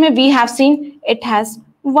photosystem में we have seen it has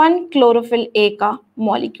one chlorophyll A का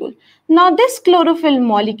molecule. Now this chlorophyll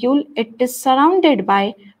molecule, it is surrounded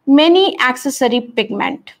by many accessory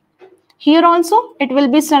pigment. Here also it will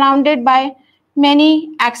be surrounded by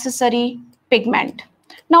many accessory pigment.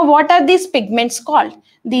 Now what are these pigments called?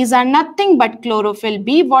 These are nothing but chlorophyll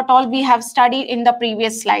B, what all we have studied in the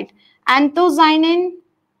previous slide. Anthocyanin,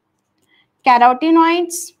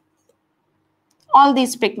 carotenoids, all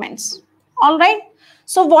these pigments. All right.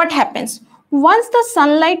 So what happens? Once the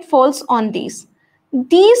sunlight falls on these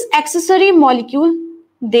accessory molecules,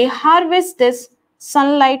 they harvest this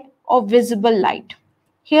sunlight or visible light.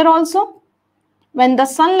 Here also, when the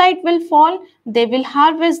sunlight will fall, they will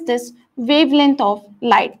harvest this wavelength of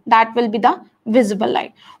light. That will be the visible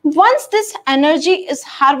light. Once this energy is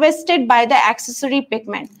harvested by the accessory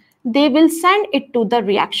pigment, they will send it to the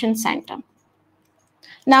reaction center.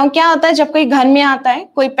 Now क्या होता है जब कोई घर में आता है,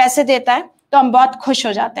 कोई पैसे देता है, तो हम बहुत खुश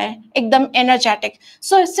हो जाते हैं, एकदम energetic.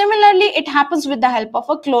 So similarly, it happens with the help of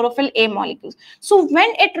a chlorophyll A molecule. So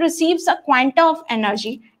when it receives a quanta of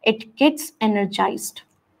energy, it gets energized.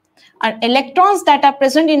 And electrons that are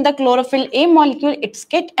present in the chlorophyll A molecule, it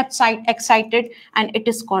get excited, and it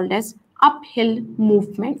is called as uphill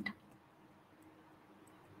movement.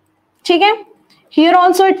 ठीक है? Here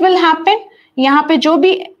also it will happen. यहाँ पे जो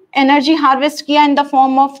भी energy harvest किया in the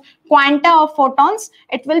form of quanta of photons,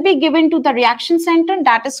 it will be given to the reaction center,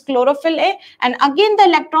 that is chlorophyll A, and again the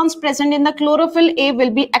electrons present in the chlorophyll A will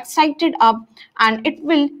be excited up, and it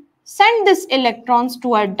will send these electrons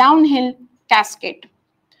to a downhill cascade.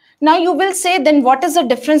 Now you will say, then what is the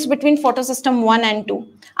difference between photosystem 1 and 2?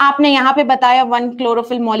 आपने यहाँ पे बताया one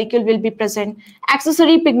chlorophyll molecule will be present.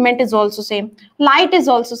 Accessory pigment is also same. Light is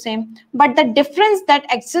also same. But the difference that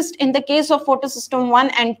exists in the case of photosystem 1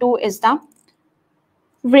 and 2 is the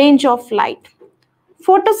range of light.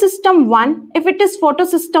 Photosystem 1, if it is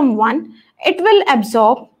photosystem 1, it will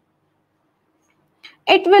absorb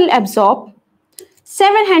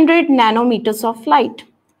 700 nanometers of light.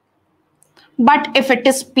 But if it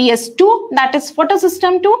is PS2, that is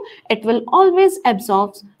photosystem 2, it will always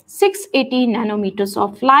absorb 680 nanometers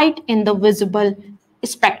of light in the visible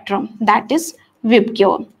spectrum, that is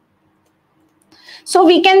VIBGYOR. So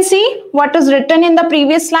we can see what is written in the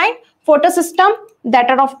previous slide. Photosystem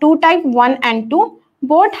that are of two types, 1 and 2,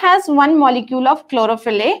 both has one molecule of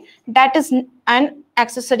chlorophyll A, that is an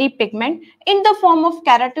accessory pigment in the form of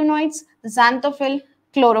carotenoids, xanthophyll,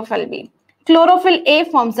 chlorophyll B. Chlorophyll A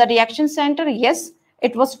forms the reaction center. Yes,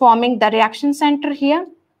 it was forming the reaction center here.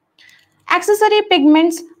 Accessory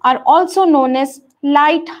pigments are also known as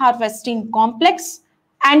light harvesting complex,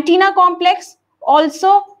 antenna complex,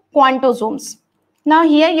 also quantosomes. Now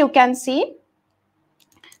here you can see,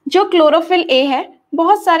 जो chlorophyll A है,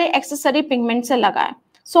 बहुत सारे accessory pigment से लगा है.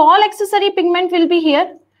 So all accessory pigment will be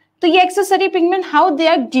here. तो ये accessory pigment, how they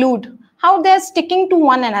are glued, how they are sticking to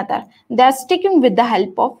one another. They are sticking with the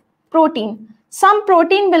help of protein. Some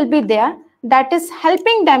protein will be there that is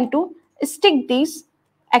helping them to stick these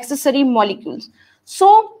accessory molecules.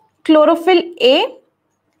 So chlorophyll A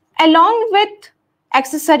along with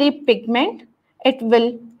accessory pigment, it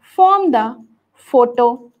will form the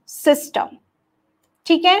photosystem.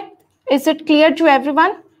 ठीक है? Is it clear to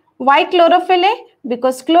everyone? Why chlorophyll A?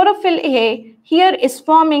 Because chlorophyll A here is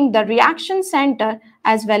forming the reaction center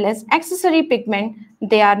as well as accessory pigment.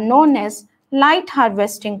 They are known as light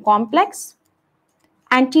harvesting complex,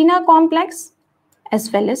 antenna complex,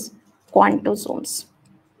 as well as quantosomes.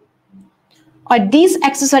 Or these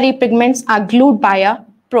accessory pigments are glued by a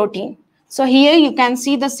protein. So here you can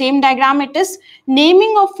see the same diagram. It is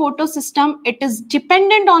naming of photosystem. It is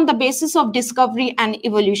dependent on the basis of discovery and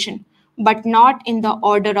evolution. but not in the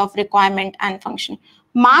order of requirement and function.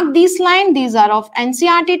 Mark these lines. These are of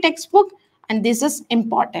NCERT textbook, and this is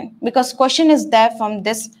important because question is there from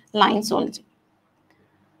this lines also.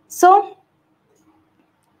 So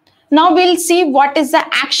now we'll see what is the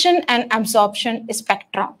action and absorption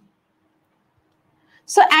spectra.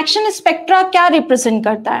 So action spectra क्या represent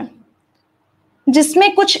करता है?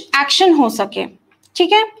 जिसमें कुछ action हो सके,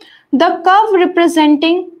 ठीक है? The curve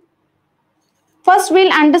representing, first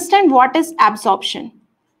we'll understand what is absorption.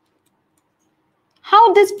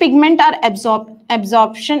 How this pigment are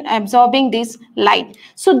absorbing this light.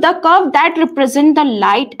 So the curve that represent the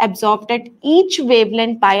light absorbed at each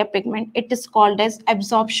wavelength by a pigment, it is called as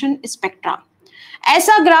absorption spectra.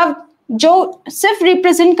 ऐसा graph जो सिर्फ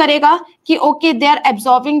represent करेगा कि okay they are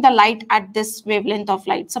absorbing the light at this wavelength of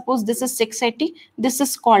light. Suppose this is 680, this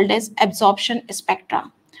is called as absorption spectra.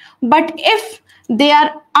 But if they are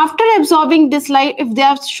after absorbing this light, if they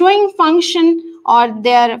are showing function or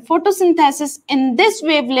their photosynthesis in this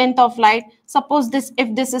wavelength of light, suppose this,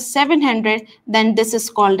 if this is 700, then this is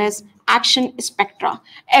called as action spectra.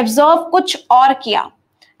 Absorb कुछ और किया,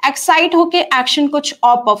 excite होके action कुछ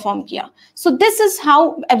और perform किया. So this is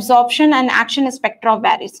how absorption and action spectra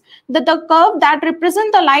varies. The curve that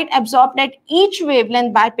represent the light absorbed at each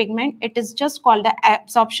wavelength by pigment, it is just called the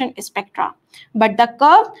absorption spectra. But the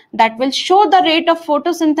curve that will show the rate of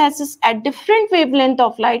photosynthesis at different wavelength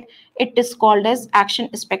of light, it is called as action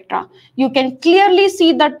spectra. You can clearly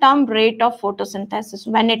see the term rate of photosynthesis.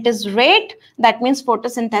 When it is rate, that means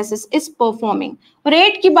photosynthesis is performing.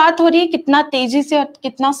 Rate की बात हो रही है, कितना तेजी से और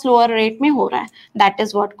कितना slower rate में हो रहा है. That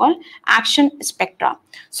is what called action spectra.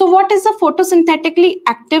 So what is the photosynthetically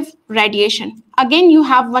active radiation? Again, you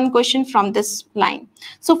have one question from this line.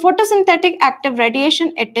 So photosynthetic active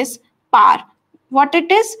radiation, it is PAR. What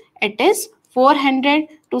it is? It is 400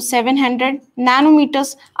 to 700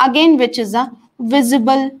 nanometers, again, which is a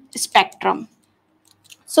visible spectrum.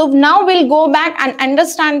 So now we'll go back and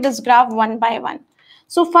understand this graph one by one.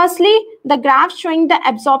 So firstly, the graph showing the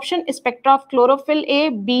absorption spectra of chlorophyll A,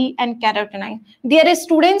 B, and carotenoid. Dear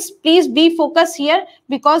students, please be focused here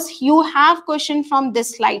because you have question from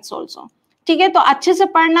this slides also. ठीक है, तो अच्छे से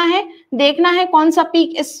पढ़ना है, देखना है कौन सा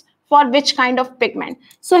peak is for which kind of pigment.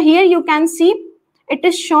 So here you can see it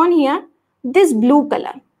is shown here, this blue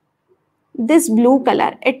color. This blue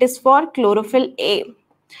color, it is for chlorophyll A.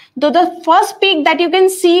 Though the first peak that you can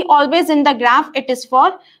see always in the graph, it is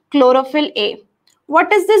for chlorophyll A.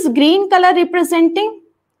 What is this green color representing?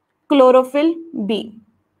 Chlorophyll B.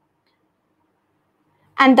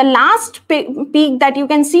 And the last peak that you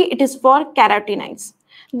can see, it is for carotenoids.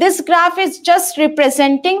 This graph is just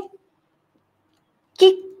representing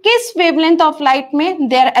कि किस wavelength of light में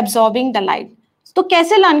they are absorbing the light. तो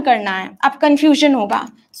कैसे learn करना है? अब confusion होगा.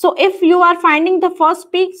 So if you are finding the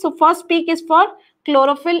first peak, so first peak is for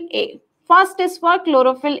chlorophyll A. First is for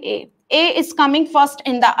chlorophyll A. A is coming first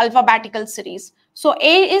in the alphabetical series. So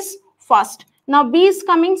A is first. Now B is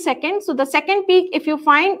coming second. So the second peak, if you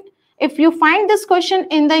find this question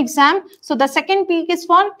in the exam, so the second peak is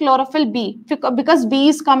for chlorophyll B because B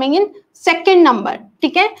is coming in second number,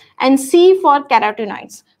 okay? And C for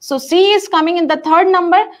carotenoids. So C is coming in the third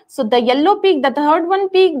number. So the yellow peak, the third one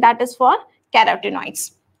peak, that is for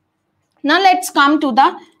carotenoids. Now let's come to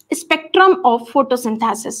the spectrum of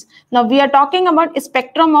photosynthesis. Now we are talking about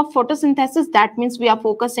spectrum of photosynthesis. That means we are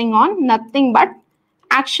focusing on nothing but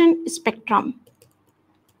action spectrum.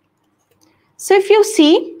 So if you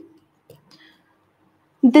see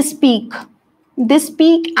this peak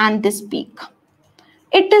and this peak,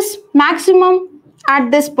 it is maximum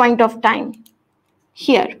at this point of time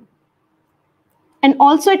here, and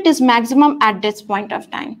also it is maximum at this point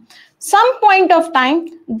of time. Some point of time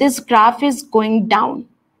this graph is going down.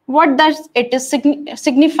 What does it is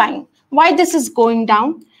signifying? Why this is going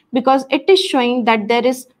down? Because it is showing that there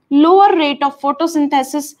is lower rate of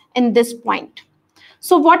photosynthesis in this point.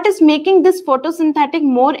 So what is making this photosynthetic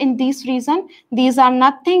more in this region? These are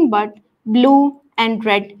nothing but blue and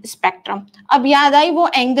red spectrum. अब याद आई वो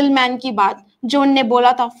Engelmann की बात जो उन्होंने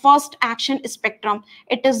बोला था first action spectrum.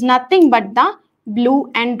 It is nothing but the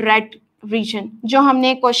blue and red region जो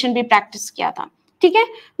हमने क्वेश्चन भी प्रैक्टिस किया था. ठीक है.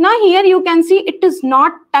 Now here you can see it is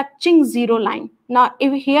not touching zero line. Now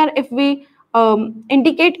if we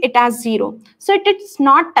indicate it as 0, so it is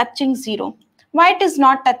not touching 0. Why it is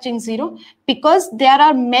not touching 0? Because there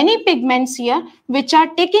are many pigments here which are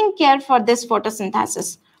taking care for this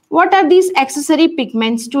photosynthesis. What are these accessory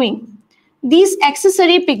pigments doing? These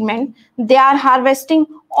accessory pigments, they are harvesting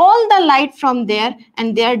all the light from there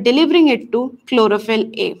and they are delivering it to chlorophyll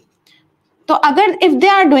A. तो अगर if they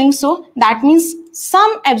are doing so, that means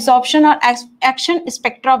some absorption or action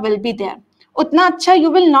spectra will be there. उतना अच्छा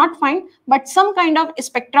you will not find, but some kind of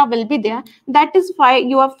spectra will be there. That is why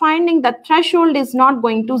you are finding the threshold is not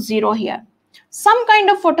going to zero here. Some kind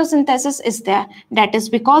of photosynthesis is there. That is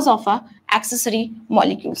because of accessory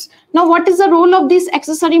molecules. Now, what is the role of these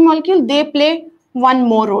accessory molecule? They play one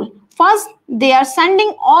more role. First, they are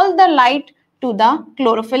sending all the light to the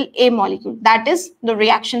chlorophyll A molecule. That is the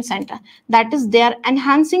reaction center. That is, they are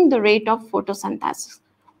enhancing the rate of photosynthesis.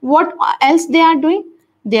 What else they are doing?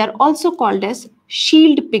 They are also called as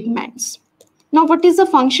shield pigments. Now, what is the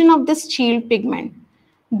function of this shield pigment?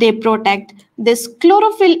 They protect this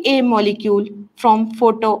chlorophyll A molecule from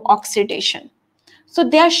photooxidation. So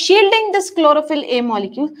they are shielding this chlorophyll A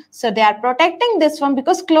molecule. So they are protecting this one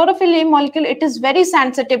because chlorophyll A molecule, it is very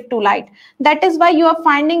sensitive to light. That is why you are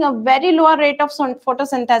finding a very lower rate of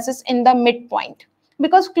photosynthesis in the midpoint,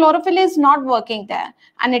 because chlorophyll is not working there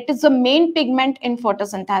and it is the main pigment in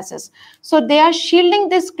photosynthesis. So they are shielding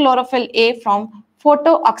this chlorophyll A from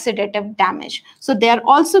photooxidative damage. So they are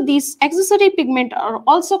also, these accessory pigment are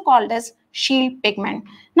also called as shield pigment.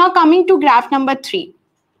 Now coming to graph number 3.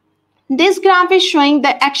 This graph is showing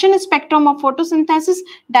the action spectrum of photosynthesis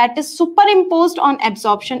that is superimposed on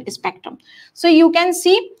absorption spectrum. So you can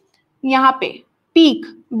see यहाँ पे peak,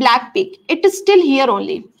 black peak, it is still here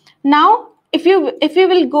only. Now if you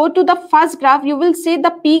will go to the first graph, you will see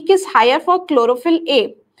the peak is higher for chlorophyll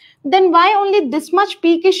A. Then why only this much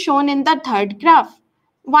peak is shown in the third graph?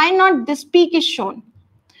 Why not this peak is shown?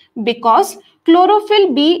 Because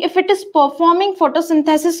chlorophyll B, if it is performing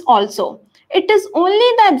photosynthesis also, it is only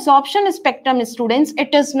the absorption spectrum, students.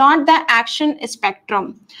 It is not the action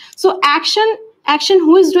spectrum. So action,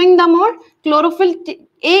 who is doing the more? Chlorophyll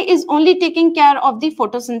A is only taking care of the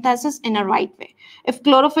photosynthesis in a right way. If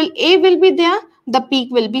chlorophyll A will be there, the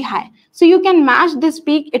peak will be high. So you can match this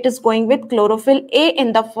peak. It is going with chlorophyll A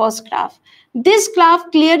in the first graph. This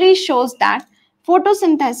graph clearly shows that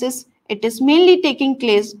photosynthesis, it is mainly taking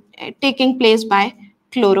place by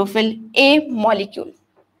chlorophyll A molecule.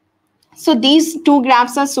 So these two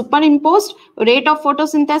graphs are superimposed, rate of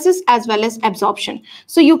photosynthesis as well as absorption.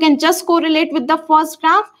 So you can just correlate with the first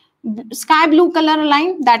graph, sky blue color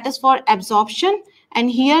line, that is for absorption,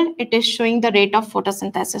 and here it is showing the rate of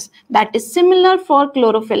photosynthesis. That is similar for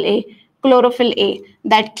chlorophyll A,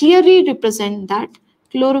 that clearly represent that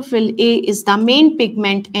chlorophyll A is the main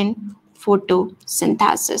pigment in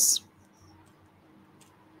photosynthesis.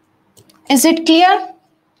 Is it clear?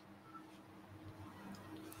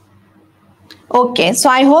 Okay, so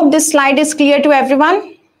I hope this slide is clear to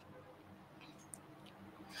everyone.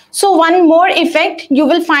 So one more effect, you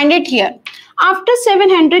will find it here. After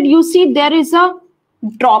 700, you see there is a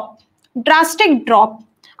drop, drastic drop.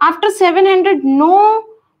 After 700, no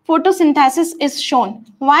photosynthesis is shown.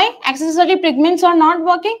 Why? Accessory pigments are not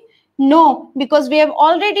working? No, because we have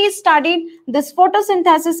already studied this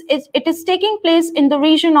photosynthesis. It is taking place in the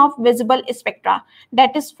region of visible spectra,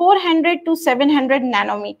 that is 400 to 700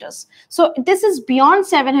 nanometers. So this is beyond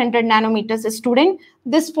 700 nanometers, student.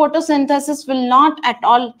 This photosynthesis will not at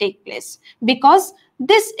all take place because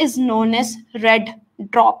this is known as red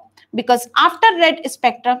drop. Because after red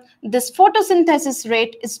spectrum, this photosynthesis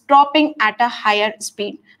rate is dropping at a higher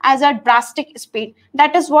speed, as a drastic speed.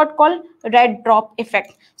 That is what called red drop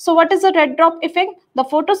effect. So what is the red drop effect? The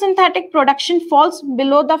photosynthetic production falls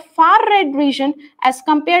below the far red region as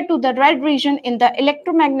compared to the red region in the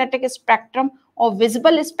electromagnetic spectrum or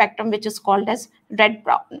visible spectrum, which is called as red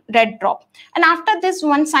drop. And after this,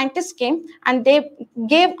 one scientist came and they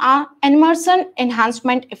gave a Emerson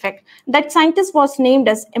enhancement effect. That scientist was named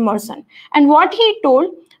as Emerson. And what he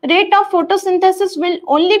told, rate of photosynthesis will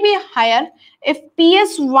only be higher if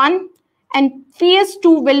PS1 and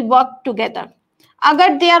PS2 will work together.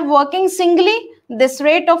 Agar they are working singly, this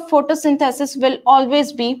rate of photosynthesis will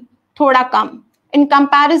always be thoda kam in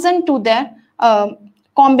comparison to their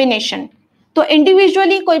combination. So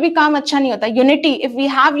individually कोई भी काम अच्छा नहीं होता. Unity, if we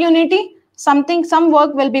have unity, some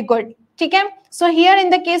work will be good. ठीक है? So here in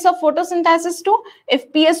the case of photosynthesis too,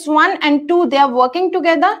 if PS1 and 2 they are working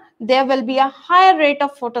together, there will be a higher rate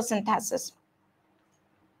of photosynthesis.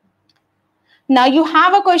 Now you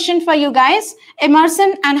have a question for you guys.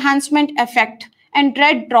 Emerson enhancement effect and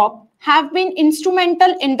red drop have been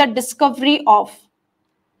instrumental in the discovery of.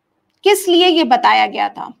 किस लिए ये बताया गया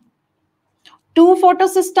था? Two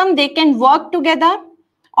photosystem, they can work together,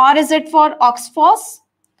 or is it for oxphos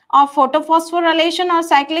or photophosphorylation or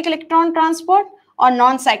cyclic electron transport or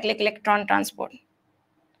non-cyclic electron transport?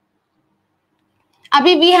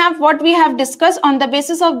 Abhi we have what we have discussed. On the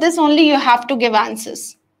basis of this only you have to give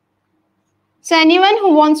answers. So anyone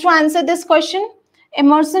who wants to answer this question,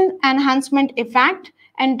 immersion enhancement effect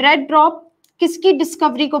and red drop किसकी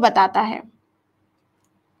discovery को बताता है?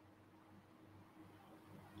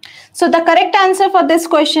 So the correct answer for this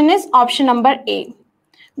question is option number A.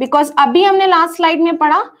 Because अभी हमने last slide में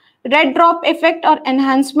पढ़ा red drop effect और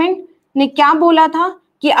enhancement ने क्या बोला था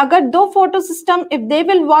कि अगर दो photo system if they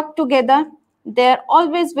will work together, there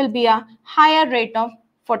always will be a higher rate of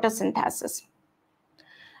photosynthesis.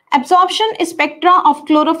 Absorption spectra of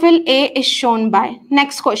chlorophyll A is shown by.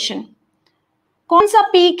 Next question. कौन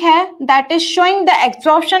सा peak है that is showing the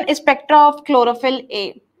absorption spectra of chlorophyll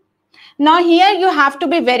A? Now here you have to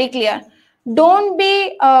be very clear. Don't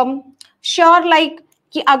be sure like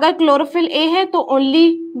कि अगर chlorophyll A है तो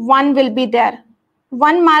only one will be there.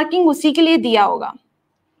 One marking उसी के लिए दिया होगा.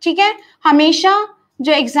 ठीक है? हमेशा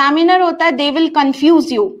जो examiner होता है they will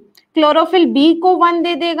confuse you. Chlorophyll B को one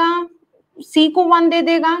दे देगा, C को one दे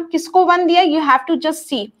देगा, किसको one दिया? You have to just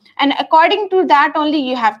see. And according to that only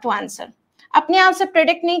you have to answer. अपने आप से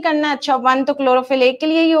प्रेडिक्ट नहीं करना अच्छा वन तो क्लोरोफिल ए के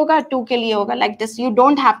लिए ही होगा टू के लिए होगा like this you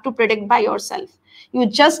don't have to predict by yourself you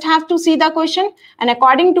just have to see the question and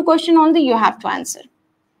according to question only you have to answer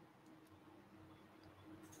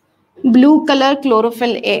blue colour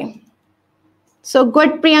chlorophyll A so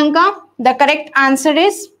good Priyanka the correct answer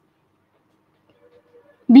is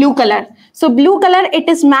blue color. So blue color, it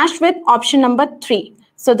is matched with option number 3.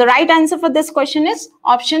 So the right answer for this question is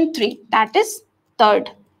option 3. That is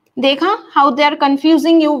third. Dekha how they are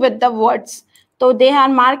confusing you with the words. So they are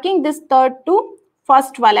marking this third to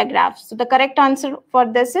first wala graph. So the correct answer for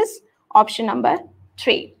this is option number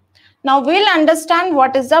 3. Now we'll understand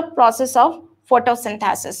what is the process of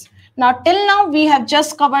photosynthesis. Now till now we have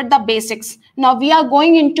just covered the basics. Now we are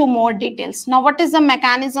going into more details. Now what is the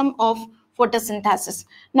mechanism of photosynthesis?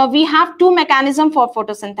 Now we have two mechanisms for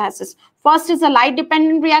photosynthesis. First is a light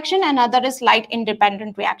dependent reaction and other is light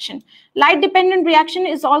independent reaction. Light dependent reaction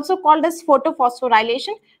is also called as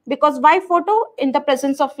photophosphorylation because by photo in the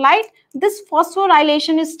presence of light this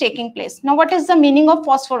phosphorylation is taking place. Now what is the meaning of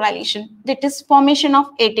phosphorylation? That is formation of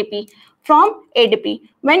ATP from ADP.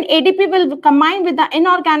 When ADP will combine with the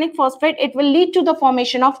inorganic phosphate, it will lead to the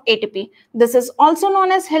formation of ATP. This is also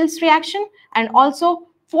known as Hill's reaction and also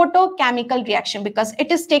photochemical reaction because it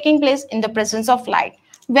is taking place in the presence of light.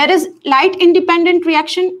 Whereas light independent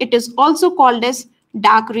reaction, it is also called as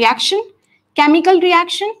dark reaction, chemical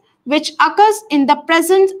reaction, which occurs in the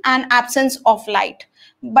presence and absence of light.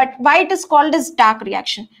 But why it is called as dark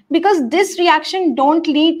reaction? Because this reaction don't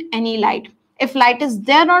need any light. If light is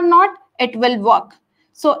there or not, it will work.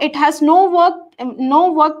 So it has no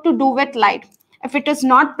work to do with light. If it is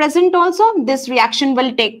not present also, this reaction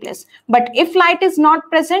will take place. But if light is not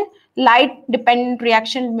present, light dependent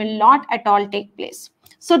reaction will not at all take place.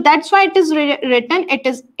 So that's why it is written,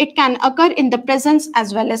 it can occur in the presence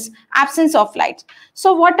as well as absence of light.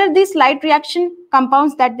 So what are these light reaction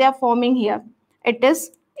compounds that they are forming here? It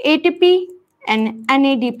is ATP and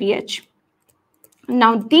NADPH.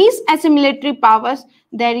 Now these assimilatory powers,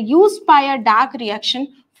 they are used by a dark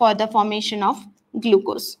reaction for the formation of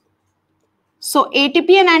glucose. So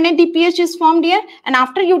ATP and NADPH is formed here and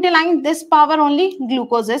after utilizing this power only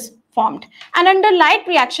glucose is formed. And under light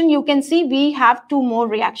reaction you can see we have two more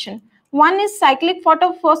reaction. One is cyclic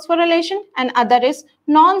photophosphorylation and other is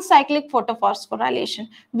non-cyclic photophosphorylation.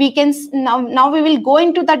 We can now we will go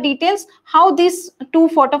into the details how these two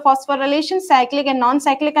photophosphorylation cyclic and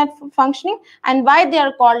non-cyclic are functioning and why they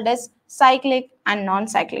are called as cyclic and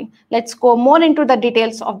non-cyclic. Let's go more into the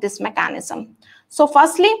details of this mechanism. So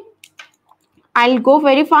firstly, I'll go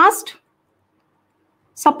very fast.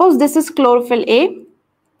 Suppose this is chlorophyll A.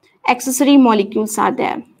 Accessory molecules are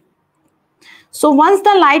there. So once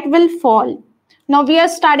the light will fall, now we are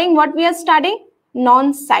studying what we are studying?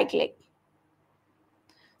 Non-cyclic.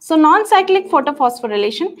 So non-cyclic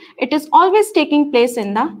photophosphorylation, it is always taking place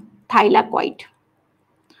in the thylakoid.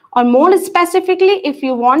 Or more specifically, if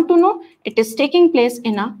you want to know, it is taking place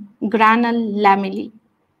in a granule lamellae.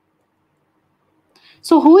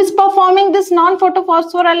 So who is performing this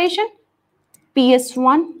non-photophosphorylation?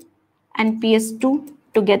 PS1 and PS2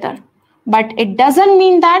 together. But it doesn't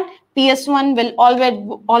mean that PS1 will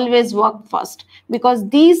always work first because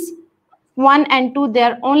these 1 and 2, they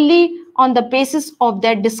are only on the basis of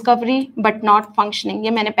their discovery but not functioning.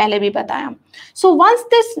 ये मैंने पहले भी बताया. So once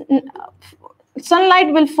this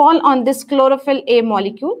sunlight will fall on this chlorophyll A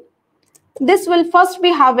molecule, this will first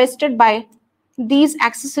be harvested by these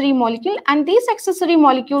accessory molecule and these accessory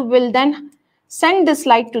molecule will then send this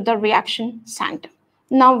light to the reaction center.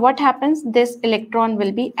 Now what happens? This electron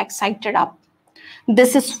will be excited up.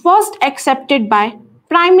 This is first accepted by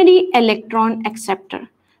primary electron acceptor.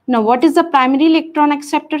 Now what is the primary electron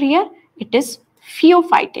acceptor here? It is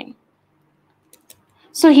pheophytin.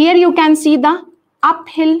 So here you can see the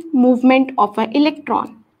uphill movement of an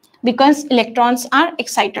electron because electrons are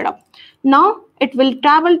excited up. Now it will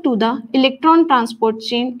travel to the electron transport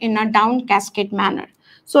chain in a down cascade manner.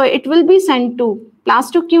 So it will be sent to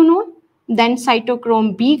plastoquinone, then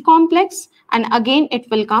cytochrome B complex, and again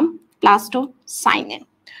it will come plastocyanin.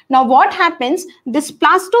 Now what happens? This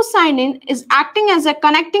plastocyanin is acting as a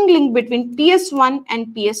connecting link between PS1 and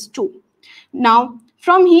PS2. Now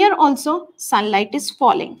from here also sunlight is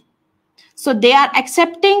falling. So they are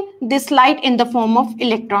accepting this light in the form of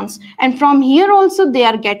electrons, and from here also they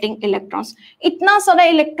are getting electrons. इतना सारा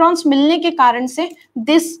electrons मिलने के कारण से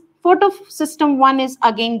this photosystem 1 is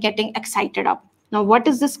again getting excited up. Now what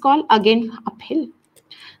is this called? Again uphill.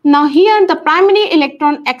 Now here the primary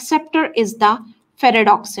electron acceptor is the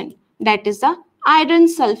ferredoxin, that is the iron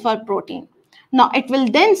sulfur protein. Now it will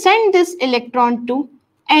then send this electron to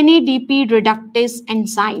NADP reductase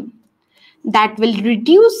enzyme that will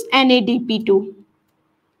reduce NADP to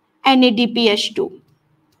NADPH2.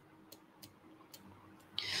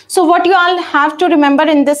 So what you all have to remember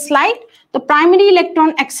in this slide, the primary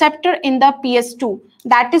electron acceptor in the PS2,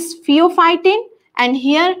 that is pheophytin, and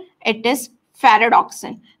here it is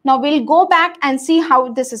ferredoxin. Now we'll go back and see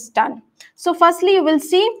how this is done. So firstly you will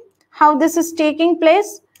see how this is taking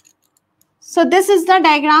place. So this is the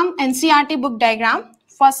diagram, NCERT book diagram.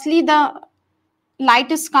 Firstly the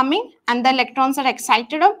light is coming and the electrons are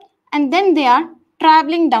excited up, and then they are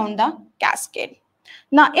traveling down the cascade.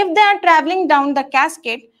 Now if they are traveling down the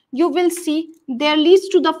cascade, you will see there leads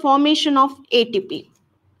to the formation of ATP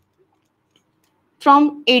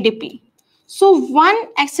from ADP. So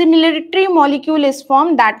one acceleratory molecule is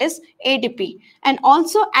formed, that is ADP, and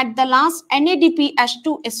also at the last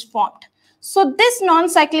NADPH2 is formed. So this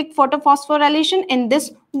non-cyclic photophosphorylation in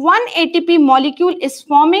this one ATP molecule is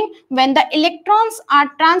forming when the electrons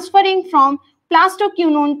are transferring from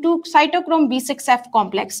plastoquinone to cytochrome B6F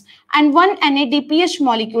complex, and one NADPH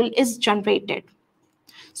molecule is generated.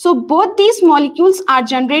 So both these molecules are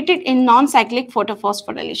generated in non-cyclic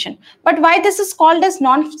photophosphorylation. But why this is called as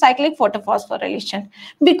non-cyclic photophosphorylation?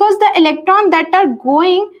 Because the electron that are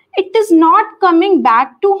going, it is not coming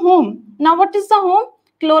back to home. Now what is the home?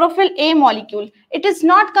 Chlorophyll A molecule. It is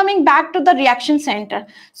not coming back to the reaction center.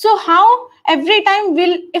 So how every time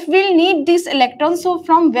if we'll need these electrons, so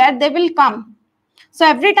from where they will come? So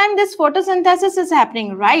every time this photosynthesis is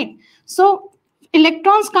happening, right? So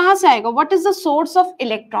electrons kahan se aayega? What is the source of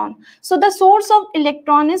electron? So the source of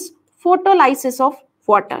electron is photolysis of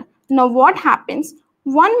water. Now what happens?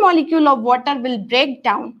 One molecule of water will break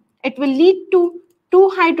down. It will lead to 2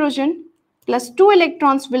 hydrogen plus 2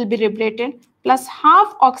 electrons will be liberated plus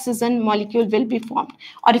half oxygen molecule will be formed.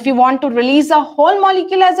 Or if you want to release a whole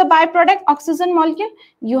molecule as a byproduct, oxygen molecule,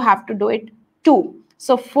 you have to do it 2.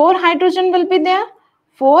 So 4 hydrogen will be there,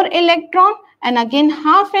 4 electron, and again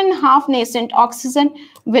half and half nascent oxygen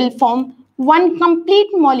will form one complete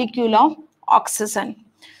molecule of oxygen.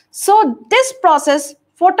 So this process,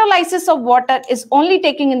 photolysis of water, is only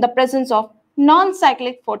taking in the presence of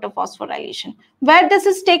non-cyclic photophosphorylation. Where this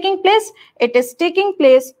is taking place? It is taking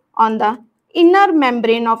place on the inner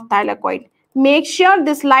membrane of thylakoid. Make sure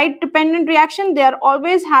this light dependent reaction, they are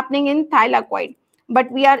always happening in thylakoid.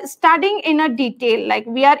 But we are studying in a detail, like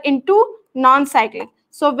we are into non-cyclic.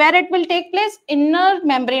 So where it will take place? Inner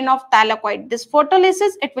membrane of thylakoid. This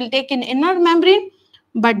photolysis, it will take in inner membrane,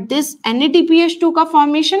 but this NADPH2 ka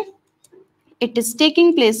formation, it is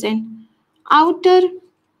taking place in outer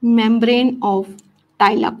membrane of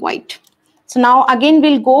thylakoid. So now again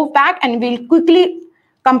we'll go back and we'll quickly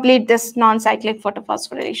complete this non-cyclic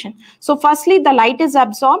photophosphorylation. So firstly the light is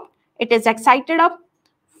absorbed, it is excited up,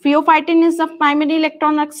 pheophytin is the primary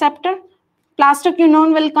electron acceptor,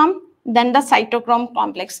 plastoquinone will come, then the cytochrome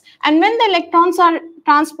complex, and when the electrons are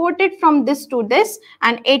transported from this to this,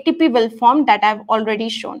 and ATP will form, that I've already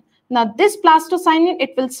shown. Now this plastocyanin,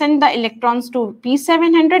 it will send the electrons to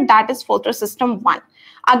P700, that is photosystem 1.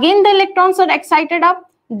 Again the electrons are excited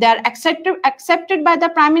up, they are accepted by the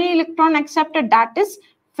primary electron acceptor, that is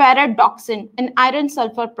ferredoxin, an iron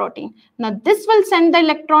sulfur protein. Now this will send the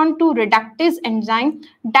electron to reductase enzyme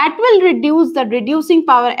that will reduce the reducing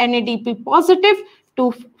power NADP positive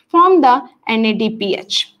to form the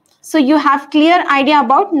NADPH. So you have clear idea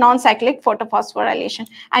about non-cyclic photophosphorylation,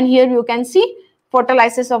 and here you can see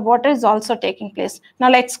photolysis of water is also taking place. Now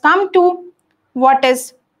let's come to what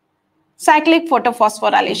is cyclic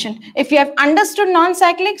photophosphorylation. If you have understood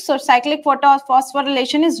non-cyclic, so cyclic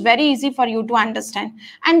photophosphorylation is very easy for you to understand.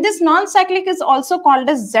 And this non-cyclic is also called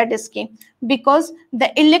as Z scheme because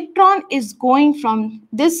the electron is going from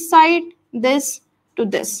this side, this to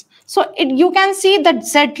this. So you can see that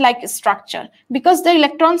Z-like structure because the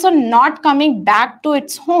electrons are not coming back to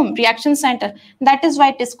its home reaction center. That is why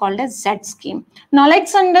it is called as Z scheme. Now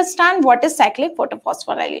let's understand what is cyclic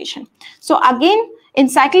photophosphorylation. So again, in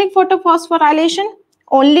cyclic photophosphorylation,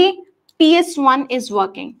 only PS1 is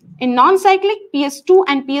working. In non-cyclic, PS2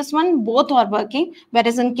 and PS1 both are working,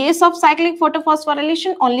 whereas in case of cyclic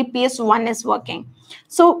photophosphorylation, only PS1 is working.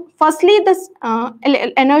 So firstly, this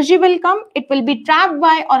energy will come. It will be trapped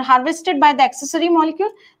by or harvested by the accessory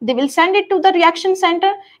molecule. They will send it to the reaction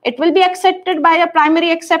center. It will be accepted by a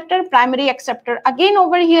primary acceptor. Primary acceptor again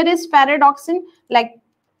over here is ferredoxin, like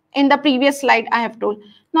in the previous slide I have told.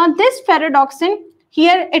 Now this ferredoxin,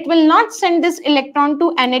 here it will not send this electron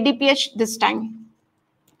to NADPH this time.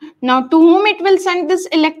 Now to whom it will send this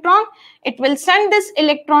electron? It will send this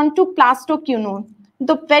electron to plastoquinone.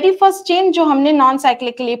 The very first chain जो हमने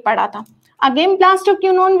non-cyclic के लिए पढ़ा था. Again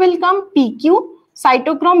plastoquinone will come, PQ,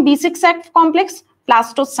 cytochrome B6F complex,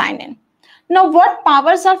 plastocyanin. Now what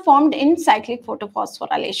powers are formed in cyclic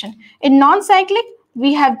photophosphorylation? In non-cyclic,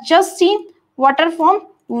 we have just seen what are formed,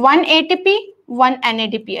 1 ATP, 1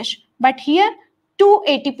 NADPH. But here 2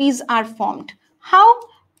 ATPs are formed. How?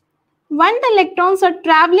 When the electrons are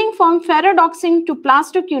traveling from ferredoxin to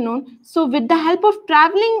plastoquinone, so with the help of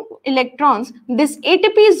traveling electrons, this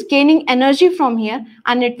ATP is gaining energy from here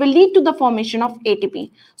and it will lead to the formation of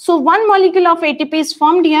ATP. So one molecule of ATP is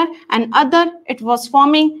formed here and other it was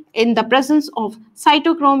forming in the presence of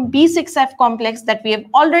cytochrome B6F complex that we have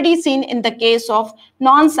already seen in the case of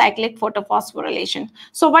non-cyclic photophosphorylation.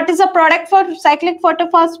 So what is the product for cyclic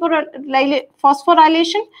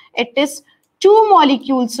phosphorylation? It is 2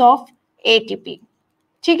 molecules of ATP.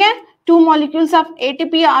 ठीक है? 2 molecules of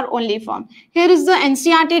ATP are only formed. Here is the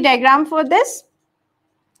NCERT diagram for this.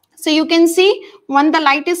 So you can see when the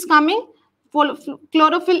light is coming,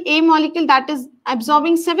 chlorophyll A molecule that is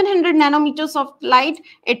absorbing 700 nanometers of light,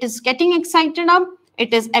 it is getting excited up.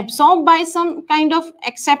 It is absorbed by some kind of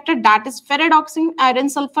acceptor that is ferredoxin iron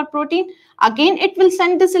sulfur protein. Again, it will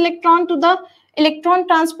send this electron to the electron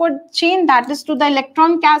transport chain, that is to the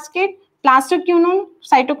electron cascade, plastoquinone,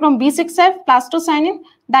 cytochrome B6F, plastocyanin,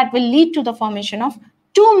 that will lead to the formation of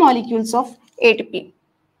 2 molecules of ATP.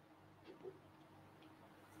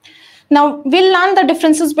 Now we'll learn the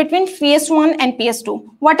differences between PS1 and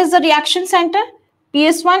PS2. What is the reaction center?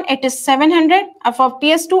 PS1 it is 700, for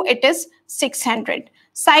PS2 it is 600.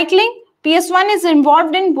 Cycling, PS1 is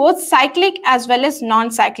involved in both cyclic as well as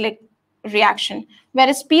non-cyclic reaction,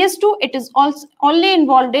 whereas PS2 it is also only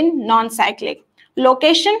involved in non-cyclic.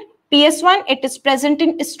 Location, PS1 it is present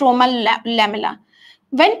in stromal lamella.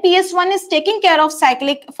 When PS1 is taking care of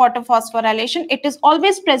cyclic photophosphorylation, it is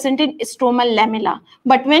always present in stromal lamella.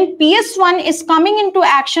 But when PS1 is coming into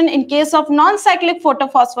action in case of non-cyclic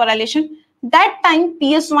photophosphorylation, that time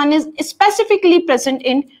PS1 is specifically present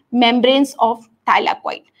in membranes of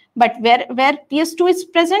thylakoid. But where PS2 is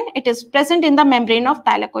present, it is present in the membrane of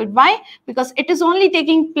thylakoid. Why? Because it is only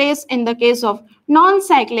taking place in the case of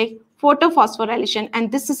non-cyclic photophosphorylation,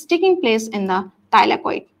 and this is taking place in the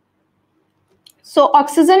thylakoid. So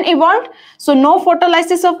oxygen evolved, so no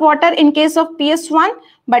photolysis of water in case of PS1,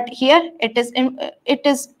 but here it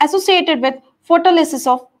is associated with photolysis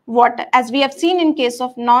of water, as we have seen in case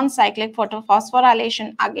of non-cyclic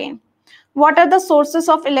photophosphorylation again. What are the sources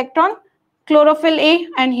of electron? Chlorophyll A,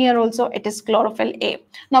 and here also it is chlorophyll A.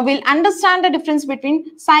 Now we'll understand the difference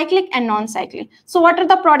between cyclic and non-cyclic. So what are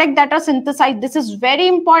the products that are synthesized? This is very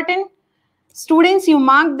important. Students, you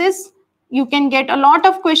mark this. You can get a lot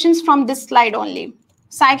of questions from this slide only.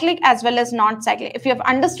 Cyclic as well as non-cyclic. If you have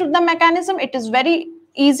understood the mechanism, it is very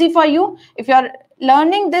easy for you. If you are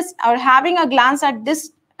learning this or having a glance at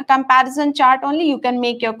this comparison chart only, you can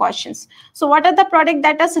make your questions. So what are the products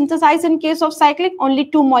that are synthesized in case of cyclic? Only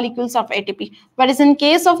 2 molecules of ATP. Whereas in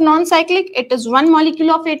case of non-cyclic, it is 1 molecule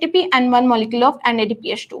of ATP and 1 molecule of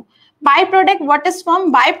NADPH2. Byproduct, what is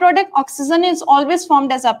formed? Byproduct, oxygen is always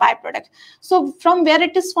formed as a byproduct. So from where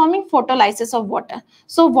it is forming? Photolysis of water.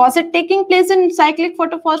 So was it taking place in cyclic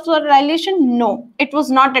photophosphorylation? No, it was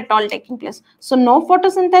not at all taking place. So no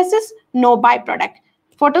photosynthesis, no byproduct.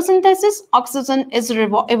 Photosynthesis, oxygen is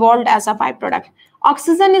evolved as a byproduct.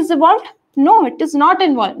 Oxygen is evolved? No, it is not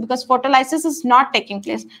involved because photolysis is not taking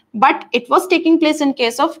place, but it was taking place in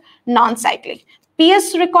case of non-cyclic.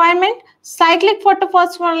 PS requirement, cyclic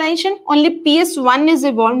photophosphorylation, only PS1 is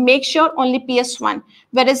evolved. Make sure only PS1.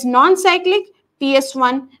 Whereas non-cyclic,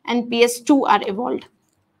 PS1 and PS2 are evolved.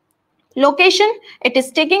 Location, it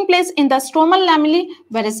is taking place in the stromal lamellae,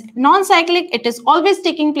 whereas non-cyclic, it is always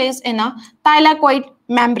taking place in a thylakoid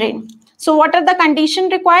membrane. So what are the condition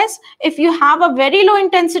requires? If you have a very low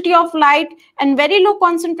intensity of light and very low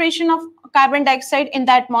concentration of carbon dioxide in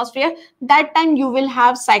the atmosphere, that time you will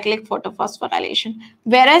have cyclic photophosphorylation.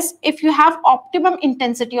 Whereas if you have optimum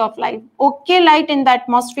intensity of light, okay light in the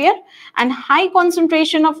atmosphere and high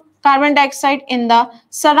concentration of carbon dioxide in the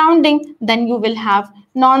surrounding, then you will have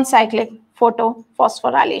non-cyclic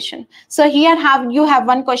photophosphorylation. So here you have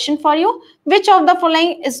one question for you. Which of the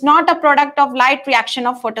following is not a product of light reaction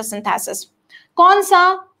of photosynthesis? कौन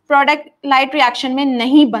सा product light reaction में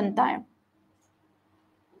नहीं बनता है?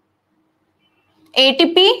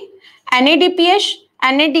 ATP, NADPH,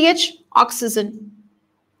 NADH, oxygen.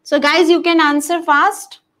 So guys, you can answer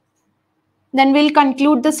fast. Then we'll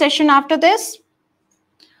conclude the session after this.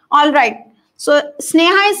 All right. So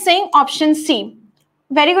Sneha is saying option C.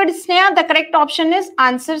 Very good, Sneha. The correct option is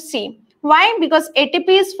answer C. Why? Because ATP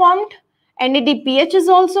is formed, NADPH is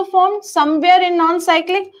also formed somewhere in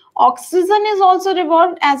non-cyclic. Oxygen is also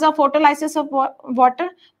revolved as a photolysis of water,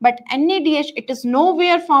 but NADH, it is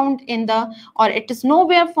nowhere found in the, or it is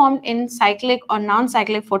nowhere formed in cyclic or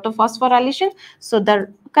non-cyclic photophosphorylation. So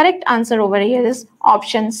the correct answer over here is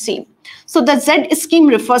option C. So the Z scheme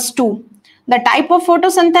refers to the type of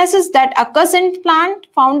photosynthesis that occurs in plant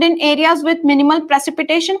found in areas with minimal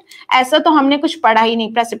precipitation. ऐसा तो हमने कुछ पढ़ा ही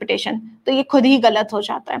नहीं precipitation, तो ये खुद ही गलत हो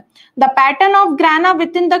जाता है. The pattern of grana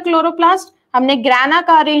within the chloroplast, हमने grana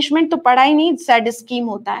का arrangement तो पढ़ा ही नहीं, Z scheme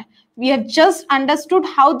होता है. We have just understood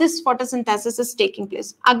how this photosynthesis is taking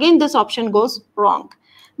place. Again, this option goes wrong.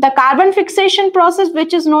 The carbon fixation process,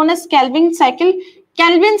 which is known as Calvin cycle.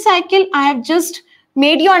 Calvin cycle, I have just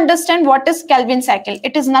made you understand what is Calvin cycle.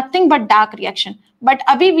 It is nothing but dark reaction. But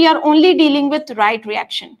abhi we are only dealing with right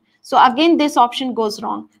reaction. So again, this option goes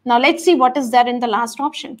wrong. Now let's see what is there in the last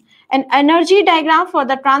option. An energy diagram for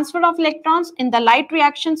the transfer of electrons in the light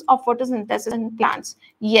reactions of photosynthesis in plants.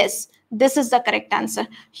 Yes, this is the correct answer.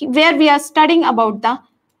 Where we are studying about the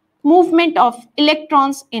movement of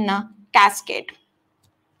electrons in a cascade.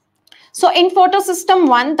 So in photosystem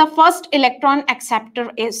 1, the first electron acceptor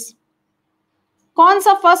is, कौन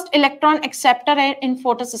सा first electron acceptor है in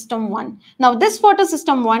photosystem 1? Now this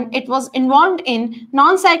photosystem 1, it was involved in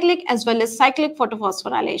non-cyclic as well as cyclic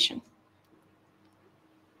photophosphorylation.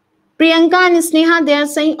 Priyanka and Sneha, they are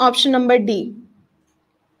saying option number D.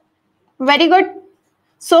 Very good.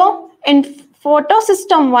 So in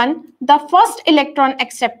photosystem 1, the first electron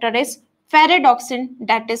acceptor is ferredoxin,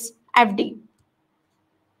 that is FD.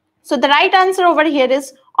 So the right answer over here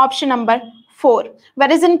is option number 4.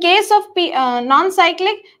 Whereas in case of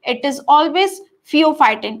non-cyclic, it is always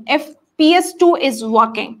pheophytin if PS2 is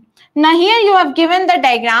working. Now here you have given the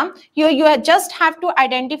diagram. You just have to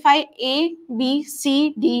identify A, B,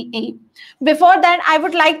 C, D, E. Before that, I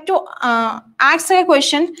would like to ask a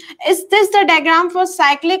question. Is this the diagram for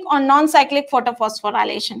cyclic or non-cyclic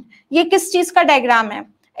photophosphorylation? ये किस चीज का diagram है?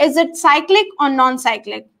 Is it cyclic or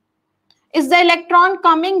non-cyclic? Is the electron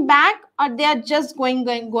coming back or they are just going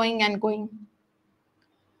and going?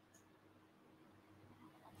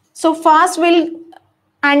 So fast we'll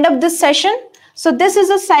end up this session. So this is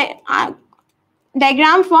a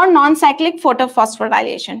diagram for non-cyclic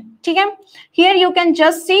photophosphorylation. Okay? Here you can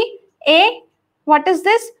just see A. What is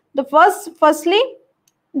this? The firstly,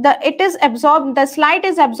 the light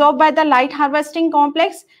is absorbed by the light harvesting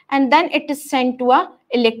complex, and then it is sent to a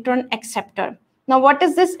electron acceptor. Now what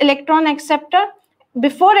is this electron acceptor?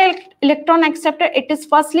 Before electron acceptor, it is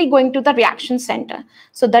firstly going to the reaction center.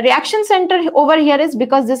 So the reaction center over here is,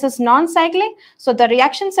 because this is non-cyclic, so the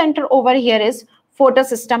reaction center over here is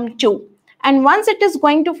photosystem 2. And once it is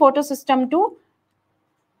going to photosystem 2,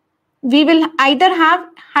 we will either have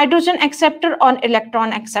hydrogen acceptor or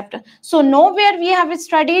electron acceptor. So nowhere we have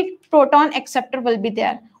studied proton acceptor will be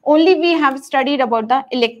there. Only we have studied about the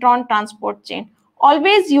electron transport chain.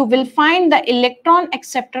 Always you will find the electron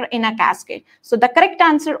acceptor in a cascade. So the correct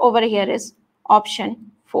answer over here is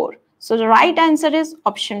option 4. So the right answer is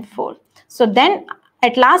option 4. So then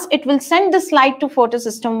at last it will send this light to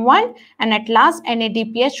photosystem 1, and at last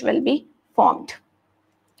NADPH will be formed.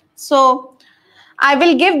 So I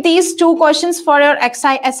will give these 2 questions for your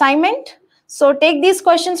assignment. So take these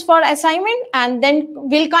questions for assignment, and then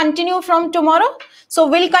we'll continue from tomorrow. So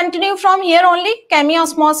we'll continue from here only,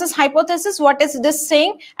 chemiosmosis hypothesis, what is this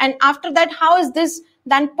saying? And after that, how is this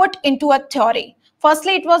then put into a theory?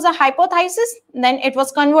 Firstly, it was a hypothesis, then it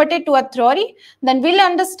was converted to a theory. Then we'll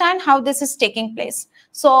understand how this is taking place.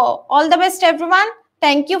 So all the best, everyone.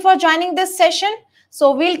 Thank you for joining this session.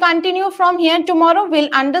 So we'll continue from here tomorrow. We'll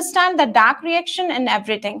understand the dark reaction and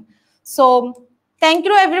everything. So thank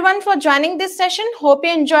you everyone for joining this session. Hope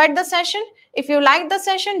you enjoyed the session. If you like the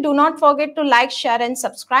session, do not forget to like, share, and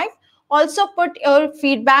subscribe. Also put your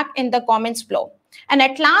feedback in the comments below. And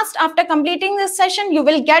at last, after completing this session, you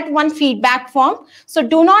will get one feedback form. So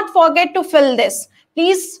do not forget to fill this.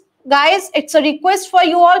 Please, guys, it's a request for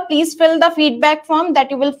you all. Please fill the feedback form that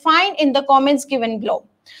you will find in the comments given below.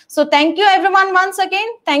 So thank you everyone once again.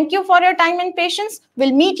 Thank you for your time and patience.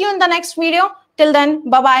 We'll meet you in the next video. Till then,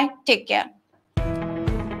 bye-bye. Take care.